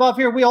impulsively above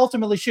here, we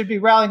ultimately should be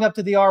rallying up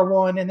to the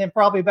R1 and then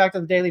probably back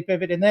to the daily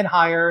pivot and then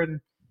higher. And,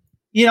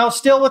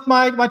 still with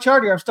my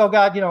chart here, I've still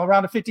got,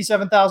 around a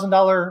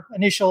 $57,000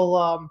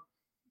 initial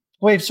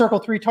wave circle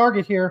 3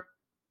 target here.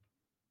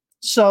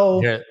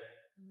 So... Yeah.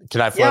 Can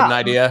I float an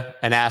idea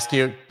and ask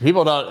you?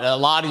 People don't. A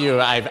lot of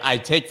you, I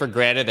take for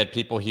granted that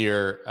people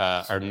here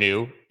are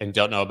new and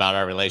don't know about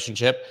our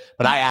relationship.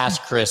 But I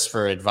asked Chris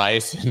for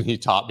advice, and he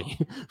taught me.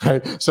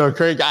 Right. So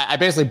Craig, I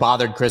basically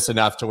bothered Chris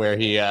enough to where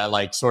he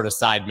sort of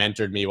side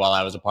mentored me while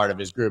I was a part of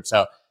his group.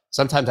 So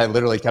sometimes I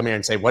literally come here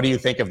and say, "What do you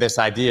think of this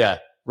idea?"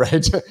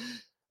 Right.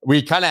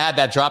 We kind of had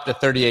that drop to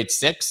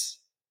 38.6.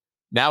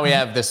 Now we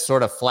have this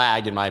sort of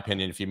flag, in my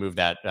opinion. If you move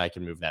that, I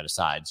can move that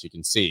aside so you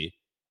can see.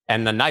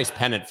 And a nice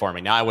pennant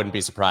forming. Now, I wouldn't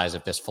be surprised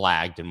if this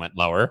flagged and went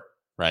lower,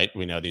 right?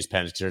 We know these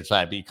pennants are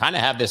flat, but you kind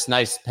of have this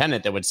nice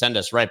pennant that would send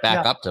us right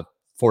back up to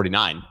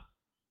 49.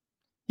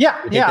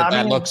 Yeah, you think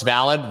that looks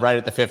valid right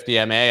at the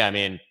 50 MA.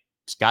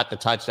 It's got the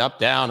touch up,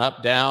 down,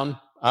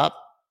 up.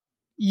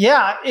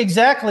 Yeah,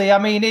 exactly.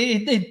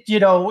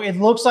 It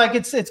looks like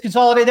it's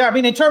consolidated there.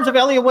 In terms of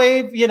Elliott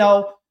wave, you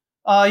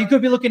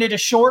could be looking at a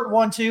short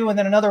 1-2 and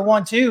then another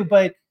 1-2,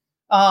 but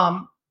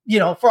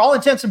for all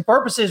intents and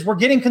purposes, we're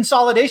getting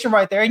consolidation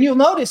right there. And you'll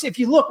notice if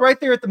you look right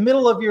there at the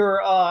middle of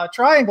your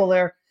triangle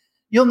there,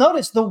 you'll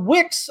notice the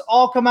wicks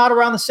all come out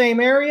around the same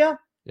area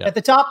at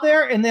the top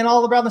there, and then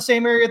all around the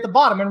same area at the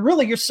bottom. And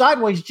really, you're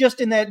sideways just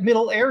in that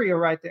middle area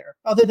right there,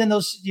 other than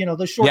those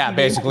short. Yeah,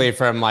 basically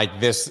from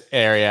this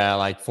area,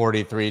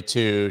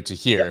 43.2 to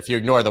here. If you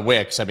ignore the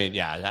wicks,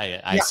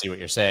 I see what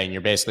you're saying.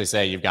 You're basically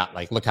saying you've got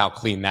look how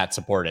clean that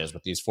support is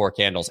with these 4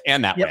 candles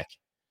and that wick.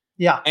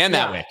 Yeah. And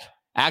that wick.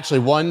 Actually,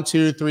 1,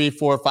 2, 3,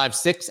 4, 5,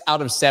 6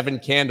 out of 7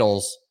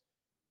 candles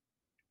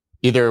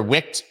either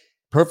wicked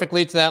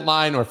perfectly to that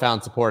line or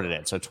found support in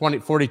it. So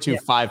 42,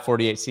 5,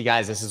 48. See,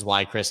 guys, this is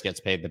why Chris gets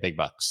paid the big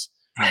bucks.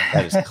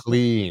 That is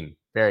clean,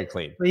 very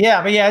clean. But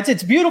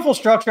it's beautiful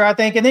structure, I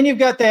think. And then you've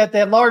got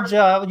that large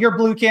your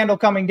blue candle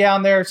coming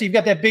down there. So you've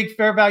got that big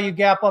fair value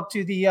gap up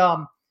to the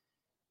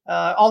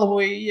all the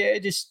way. Yeah,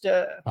 just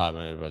I'm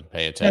gonna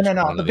pay attention.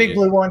 No, the big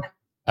blue one.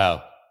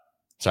 Oh,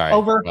 sorry.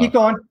 Over. Keep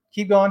going.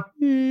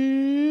 A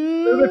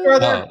little bit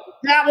further.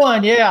 That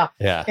one, yeah.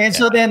 Yeah. And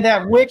so then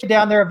that wick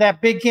down there of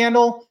that big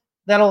candle,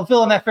 that'll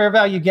fill in that fair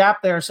value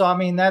gap there. So, I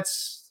mean,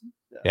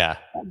 they're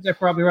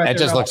probably right. It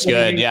just looks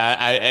good.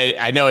 Yeah.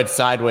 I know it's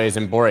sideways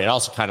and boring. It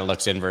also kind of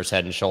looks inverse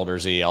head and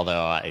shoulders-y,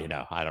 although,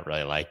 I don't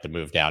really like the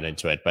move down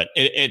into it, but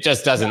it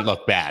just doesn't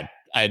look bad.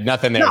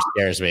 Nothing there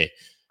scares me.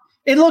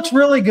 It looks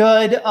really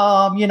good.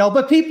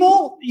 But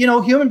people,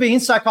 human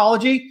beings,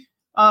 psychology,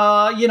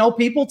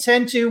 people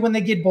tend to, when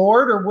they get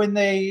bored or when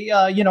they,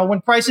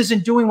 when price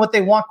isn't doing what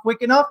they want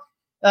quick enough,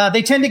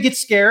 they tend to get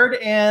scared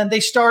and they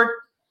start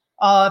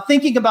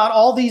thinking about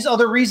all these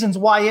other reasons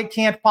why it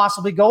can't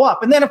possibly go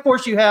up. And then, of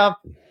course, you have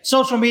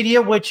social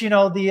media, which, the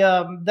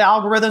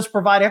algorithms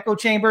provide echo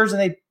chambers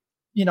and they,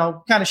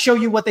 kind of show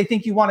you what they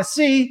think you want to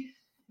see.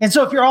 And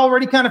so if you're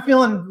already kind of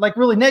feeling like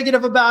really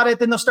negative about it,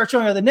 then they'll start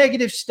showing you the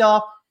negative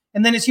stuff.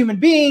 And then as human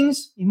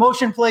beings,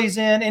 emotion plays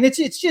in, and it's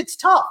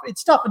tough.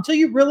 It's tough until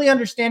you really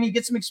understand, you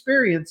get some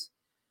experience.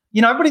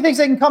 Everybody thinks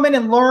they can come in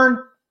and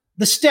learn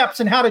the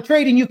steps and how to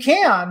trade, and you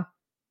can,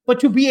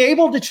 but to be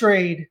able to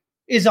trade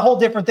is a whole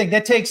different thing.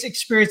 That takes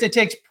experience. That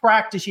takes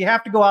practice. You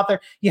have to go out there.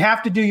 You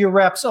have to do your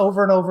reps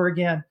over and over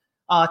again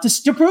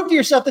to prove to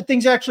yourself that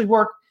things actually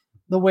work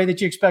the way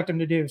that you expect them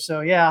to do.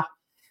 So, yeah.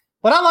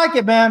 But I like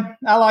it, man.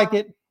 I like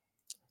it.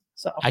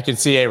 So I can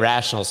see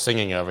Irrational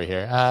singing over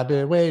here. I've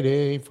been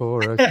waiting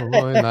for a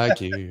coin like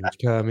you to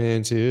come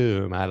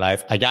into my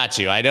life. I got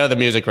you. I know the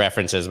music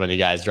references when you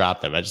guys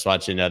drop them. I just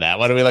want you to know that.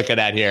 What are we looking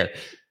at here?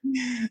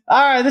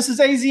 All right. This is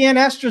AZN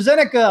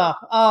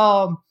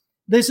AstraZeneca.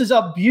 This is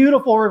a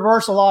beautiful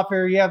reversal off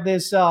here. You have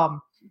this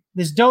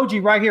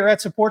doji right here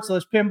at support. So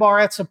this pin bar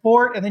at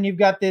support. And then you've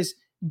got this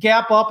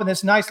gap up and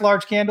this nice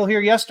large candle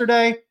here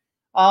yesterday.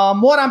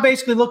 What I'm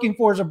basically looking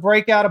for is a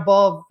breakout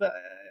above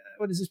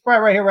what is this?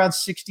 Probably right here around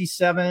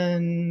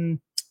 67,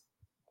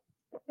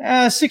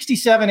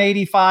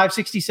 85,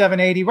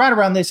 67.80, right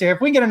around this area.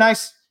 If we can get a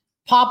nice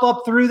pop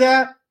up through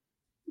that,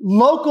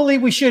 locally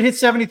we should hit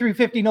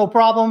 73.50, no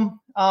problem.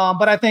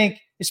 But I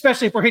think,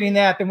 especially if we're hitting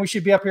that, then we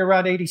should be up here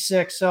around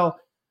 86. So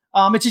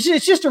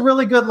it's just a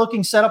really good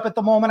looking setup at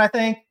the moment, I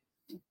think.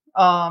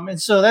 And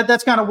so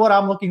that's kind of what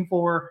I'm looking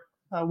for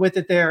with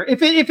it there.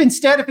 If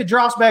it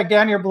drops back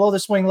down here below the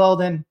swing low,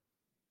 then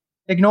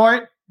ignore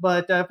it.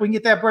 But if we can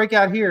get that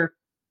breakout here,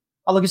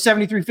 I'll look at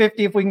 73.50.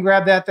 If we can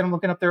grab that, then I'm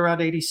looking up there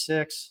around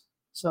 86.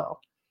 So,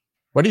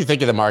 what do you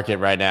think of the market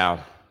right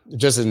now,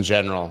 just in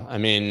general? I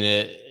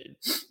mean,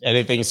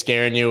 anything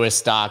scaring you with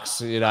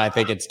stocks? I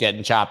think it's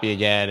getting choppy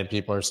again, and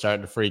people are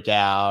starting to freak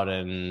out,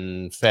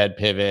 and Fed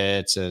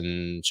pivots,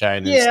 and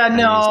China. Yeah,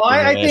 no,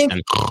 I think.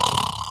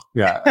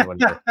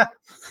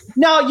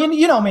 No,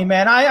 you know me,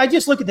 man. I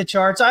just look at the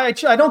charts. I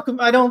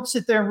don't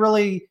sit there and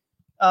really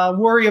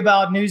worry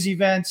about news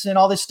events and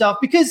all this stuff,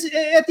 because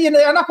at the end of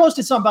the day, and I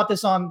posted something about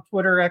this on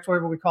Twitter, X,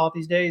 whatever we call it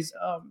these days,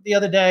 the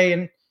other day,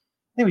 and I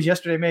think it was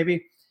yesterday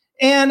maybe.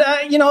 And,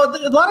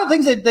 a lot of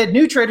things that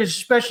new traders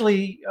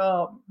especially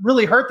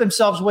really hurt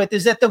themselves with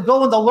is that they'll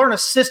go and they'll learn a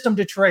system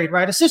to trade,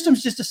 right? A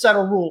system's just a set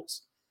of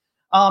rules.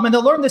 And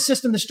they'll learn the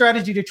system, the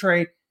strategy to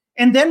trade.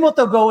 And then what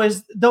they'll go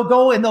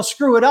and they'll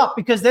screw it up,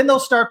 because then they'll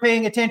start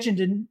paying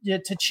attention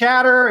to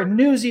chatter and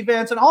news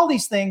events and all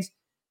these things.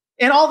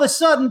 And all of a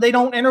sudden, they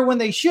don't enter when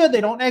they should.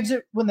 They don't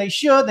exit when they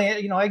should. They,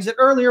 exit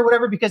early or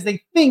whatever, because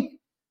they think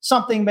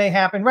something may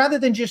happen, rather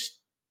than just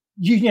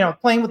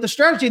playing with the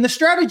strategy. And the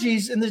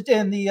strategies and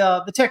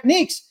the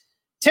techniques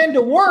tend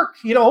to work,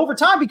 over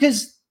time,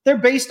 because they're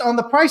based on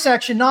the price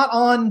action, not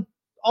on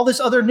all this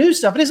other news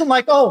stuff. It isn't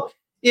like,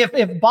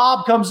 if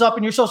Bob comes up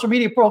in your social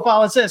media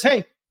profile and says,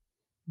 "Hey,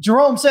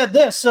 Jerome said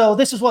this, so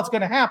this is what's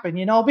going to happen,"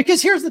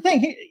 Because here's the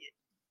thing: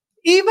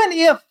 even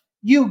if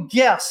you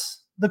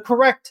guess the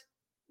correct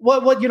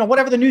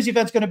whatever the news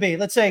event's going to be.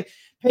 Let's say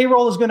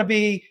payroll is going to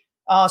be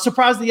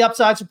surprise to the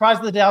upside, surprise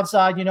to the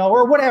downside,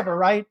 or whatever,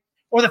 right?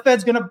 Or the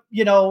Fed's going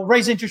to,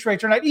 raise interest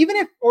rates or not,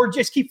 or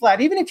just keep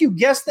flat. Even if you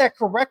guess that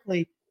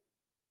correctly,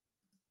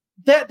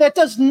 that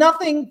does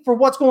nothing for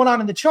what's going on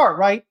in the chart,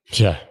 right?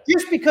 Yeah.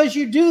 Just because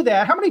you do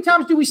that, how many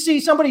times do we see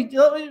somebody,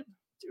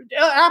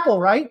 Apple,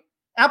 right?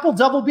 Apple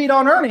double beat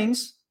on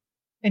earnings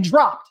and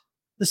dropped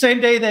the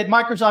same day that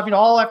Microsoft,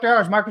 all after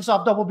hours,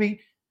 Microsoft double beat,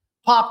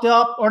 popped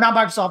up, or not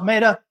Microsoft,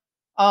 Meta.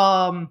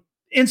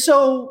 And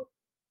so,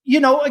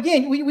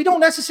 again, we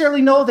don't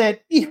necessarily know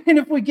that even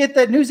if we get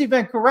that news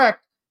event correct,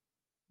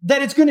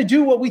 that it's going to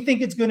do what we think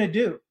it's going to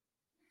do.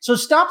 So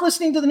stop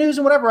listening to the news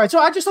and whatever, right? So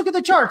I just look at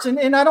the charts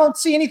and I don't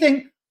see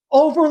anything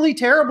overly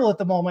terrible at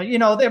the moment.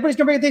 Everybody's going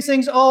to bring these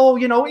things,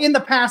 in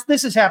the past,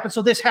 this has happened,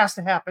 so this has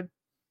to happen.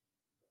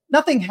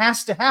 Nothing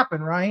has to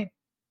happen, right?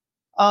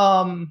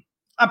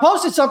 I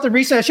posted something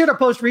recently. I shared a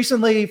post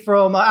recently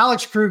from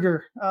Alex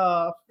Kruger,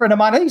 friend of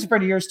mine. I think he's a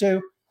friend of yours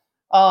too.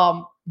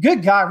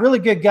 Good guy, really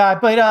good guy.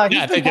 But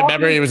I think I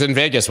remember he was in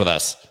Vegas with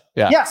us.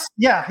 Yeah. Yes.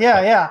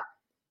 Yeah.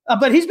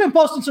 But he's been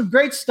posting some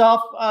great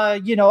stuff.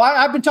 I've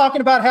been talking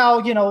about how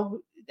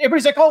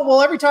everybody's like, oh,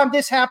 well, every time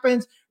this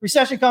happens,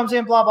 recession comes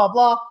in, blah blah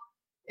blah.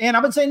 And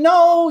I've been saying,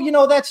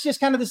 no, that's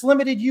just kind of this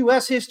limited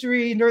U.S.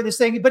 history and during this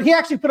thing. But he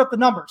actually put up the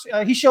numbers.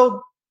 He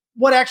showed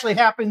what actually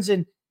happens,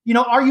 and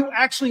are you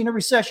actually in a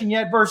recession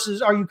yet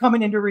versus are you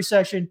coming into a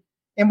recession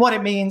and what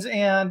it means.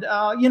 And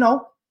I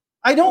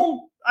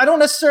don't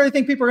necessarily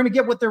think people are going to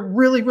get what they're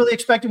really, really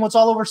expecting, what's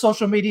all over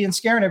social media and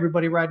scaring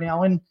everybody right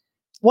now. And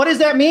what does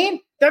that mean?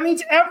 That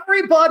means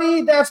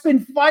everybody that's been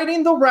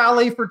fighting the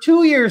rally for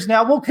 2 years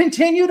now will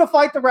continue to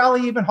fight the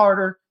rally even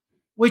harder,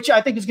 which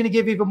I think is going to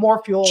give even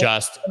more fuel.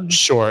 Just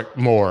short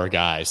more,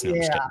 guys. No,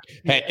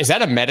 hey, is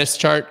that a Metis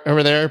chart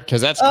over there?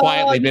 Because that's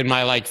quietly been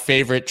my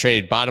favorite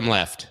trade, bottom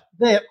left.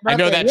 I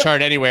know that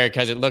chart anywhere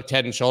because it looked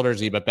head and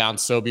shoulders-y, but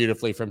bounced so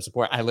beautifully from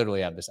support. I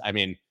literally have this. I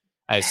mean,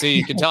 I see.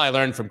 You can tell I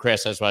learned from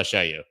Chris. That's what I'll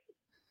show you.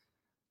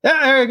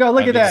 Yeah, there you go.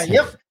 Look at that.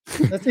 Yep.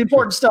 That's the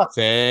important stuff.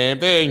 Same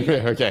thing.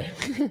 Okay.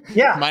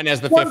 Yeah. Mine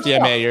has the 50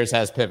 MA. Yours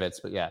has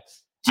pivots, but yeah.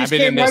 I've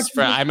been in this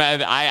for, I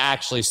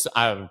actually,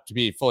 to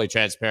be fully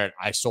transparent,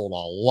 I sold a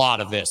lot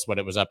of this when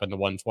it was up in the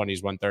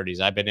 120s,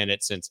 130s. I've been in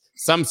it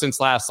since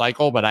last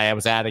cycle, but I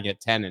was adding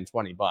it 10 and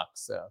 20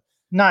 bucks. So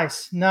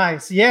nice.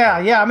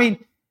 Yeah. I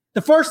mean,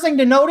 the first thing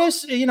to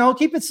notice,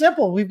 keep it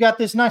simple. We've got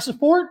this nice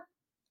support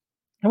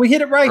and we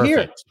hit it right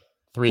here.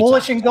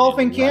 Bullish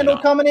engulfing candle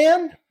coming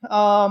in.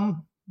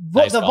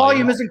 The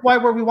volume isn't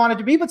quite where we want it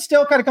to be, but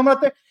still kind of coming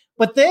up there.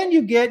 But then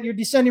you get your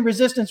descending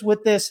resistance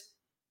with this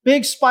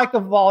big spike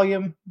of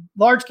volume,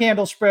 large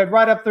candle spread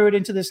right up through it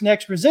into this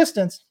next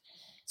resistance.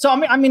 So,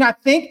 I mean, I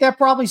think that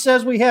probably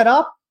says we head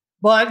up,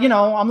 but,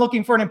 I'm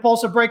looking for an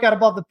impulsive breakout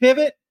above the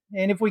pivot.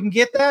 And if we can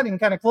get that and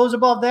kind of close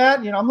above that,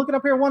 I'm looking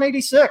up here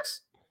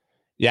 186.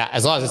 Yeah.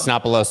 As long as it's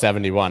not below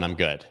 71, I'm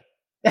good.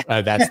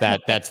 That's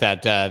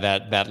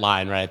that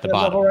line right at the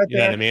bottom. Right, you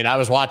know what I mean? I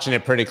was watching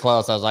it pretty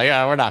close. I was like,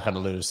 we're not going to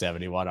lose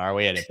 71, are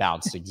we? And it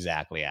bounced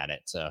exactly at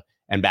it. So,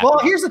 and back. Well,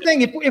 here's the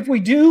thing. If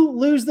we do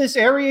lose this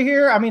area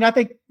here, I mean, I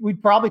think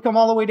we'd probably come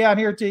all the way down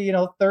here to,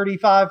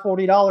 $35,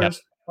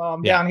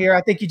 $40 down here.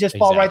 I think you just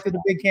fall right through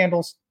the big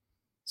candles.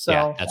 So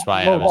yeah, that's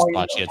why I was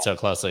watching it so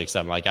closely, because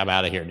I'm like, I'm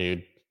out of here,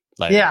 dude.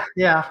 Yeah,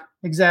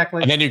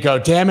 exactly. And then you go,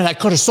 damn it, I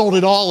could have sold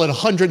it all at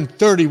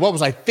 130. What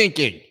was I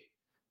thinking?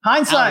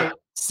 Hindsight.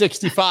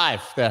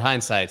 65. That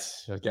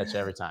hindsight's will get you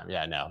every time.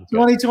 Yeah, no.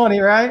 2020,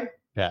 right?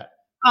 Yeah.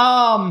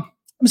 Let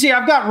me see.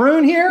 I've got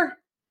Rune here.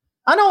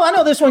 I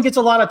know this one gets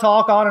a lot of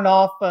talk on and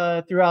off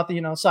throughout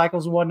the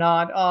cycles and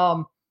whatnot.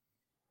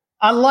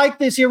 I like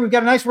this here. We've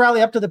got a nice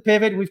rally up to the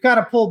pivot. We've kind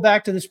of pulled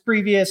back to this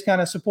previous kind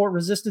of support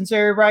resistance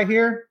area right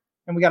here,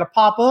 and we got a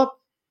pop up.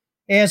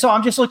 And so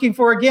I'm just looking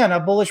for, again, a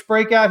bullish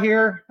breakout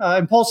here,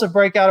 impulsive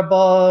breakout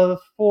above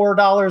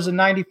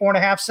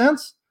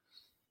 $4.94.5.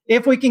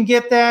 If we can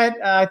get that,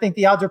 I think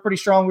the odds are pretty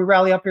strong. We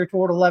rally up here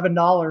toward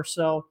 $11.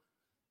 So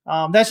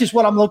that's just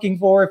what I'm looking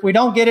for. If we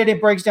don't get it,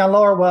 it breaks down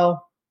lower.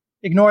 Well,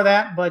 ignore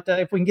that. But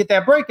if we can get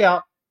that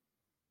breakout,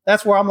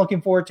 that's where I'm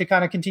looking for it to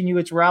kind of continue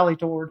its rally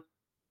toward.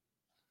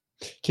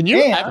 I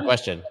have a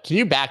question. Can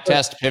you back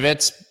test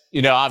pivots?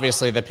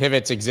 Obviously the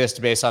pivots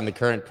exist based on the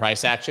current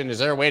price action. Is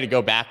there a way to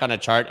go back on a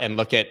chart and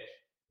look at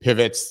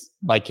pivots?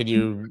 Like, can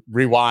you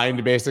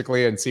rewind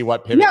basically and see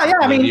what pivots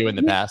you in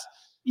the past?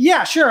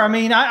 Yeah, sure. I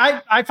mean,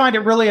 I find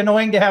it really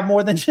annoying to have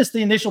more than just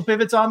the initial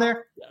pivots on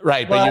there.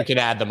 Right, but you can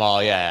add them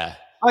all. Yeah.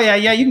 Oh yeah.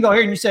 You can go here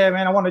and you say,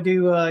 man, I want to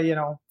do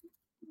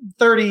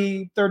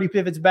 30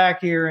 pivots back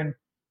here and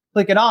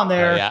click it on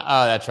there.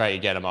 Oh, that's right. You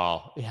get them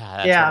all.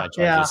 Yeah, that's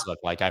what my charges look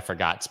like. I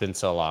forgot. It's been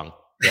so long.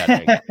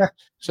 Yeah,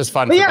 it's just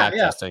fun for back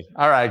testing.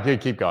 All right,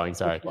 good. Keep going.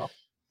 Sorry.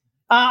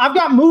 I've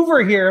got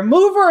Mover here.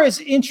 Mover is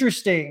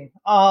interesting.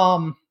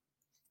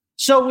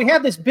 So we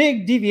had this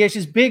big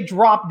deviation, this big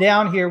drop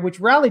down here, which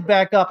rallied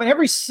back up. And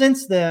ever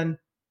since then,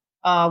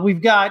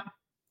 we've got,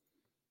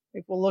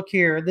 if we'll look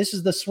here, this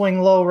is the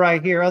swing low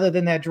right here, other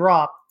than that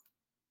drop.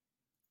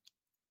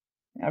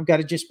 I've got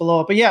it just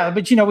below it.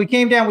 But we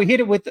came down, we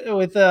hit it with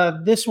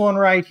this one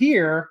right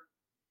here,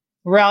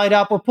 rallied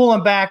up. We're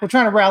pulling back. We're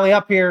trying to rally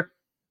up here.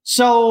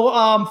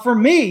 So for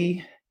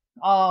me,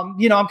 I'm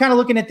kind of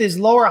looking at these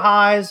lower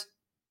highs,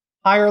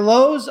 higher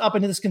lows up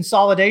into this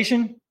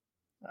consolidation.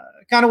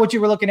 Kind of what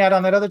you were looking at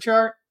on that other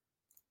chart.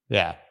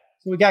 Yeah.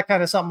 So we got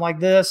kind of something like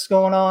this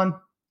going on.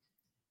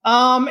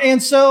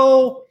 And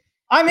so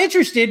I'm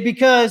interested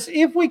because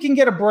if we can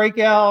get a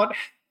breakout,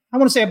 I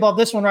want to say above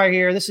this one right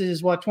here, this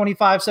is what,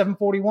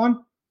 $25,741,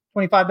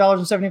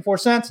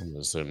 $25.74. I'm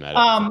assume that.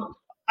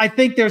 I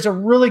think there's a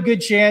really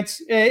good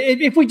chance.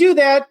 If we do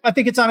that, I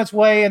think it's on its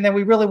way. And then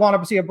we really want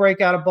to see a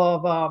breakout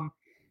above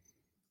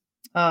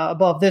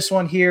this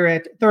one here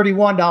at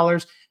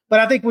 $31. But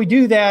I think we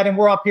do that and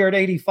we're up here at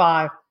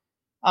 85.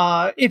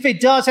 If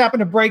it does happen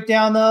to break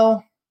down,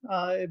 though,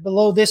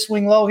 below this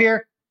swing low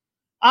here,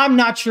 I'm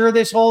not sure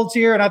this holds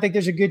here, and I think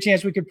there's a good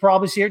chance we could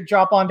probably see it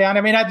drop on down.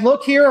 I mean, I'd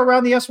look here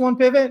around the S1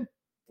 pivot,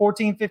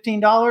 $14,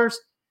 $15,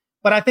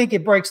 but I think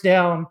it breaks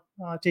down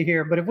to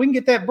here. But if we can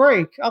get that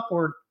break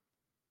upward,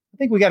 I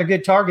think we got a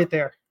good target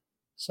there.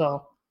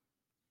 So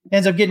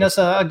ends up getting us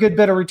a good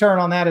bit of return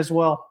on that as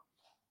well.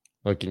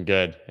 Looking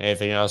good.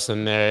 Anything else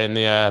in there in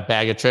the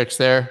bag of tricks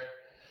there?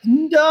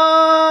 No,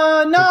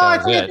 I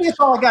think that's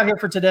all I got here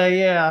for today.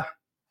 Yeah. I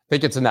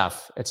think it's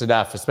enough. It's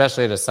enough,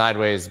 especially in a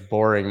sideways,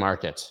 boring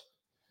market.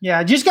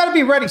 Yeah, just got to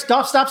be ready.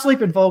 Stop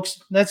sleeping, folks.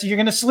 You're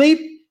going to sleep,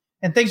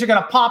 and things are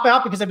going to pop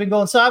out because they've been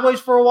going sideways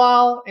for a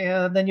while.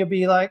 And then you'll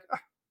be like,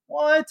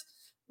 what?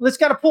 It's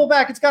got to pull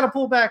back. It's got to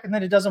pull back. And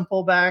then it doesn't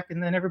pull back.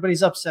 And then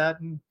everybody's upset.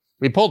 And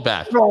we pulled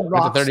back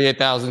to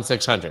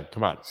 38,600.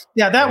 Come on.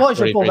 Yeah, that was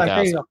your pullback.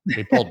 There you go.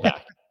 We pulled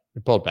back.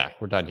 We pulled back.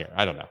 We're done here.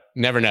 I don't know.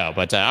 Never know.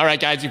 But all right,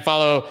 guys, you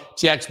follow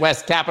TX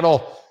West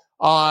Capital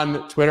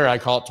on Twitter. I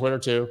call it Twitter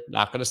too.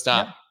 Not going to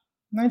stop. Yeah.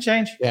 No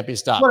change. Can't be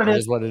stopped. It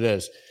is what it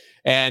is.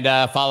 And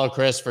follow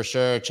Chris for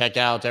sure. Check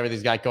out everything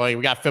he's got going.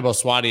 We got Fibbo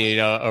Swanee,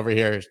 over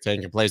here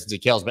taking complacency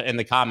kills. But in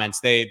the comments,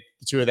 the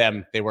two of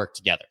them, they work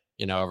together,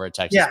 over at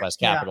Texas West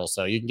Capital.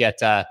 So you can get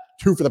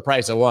 2 for the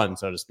price of 1,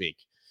 so to speak.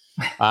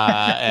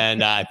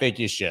 And I think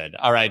you should.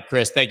 All right,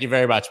 Chris, thank you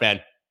very much, man.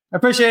 I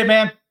appreciate it,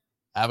 man.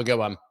 Have a good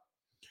one.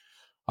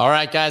 All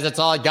right, guys, that's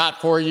all I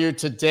got for you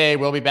today.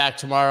 We'll be back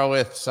tomorrow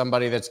with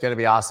somebody that's going to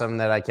be awesome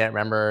that I can't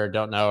remember,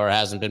 don't know, or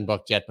hasn't been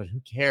booked yet. But who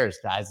cares,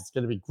 guys? It's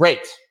going to be great.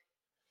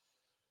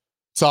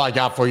 That's all I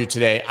got for you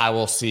today. I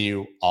will see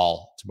you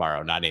all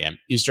tomorrow, 9 a.m.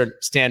 Eastern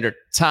Standard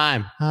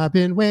Time. I've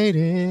been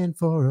waiting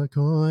for a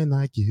coin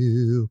like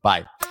you.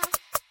 Bye.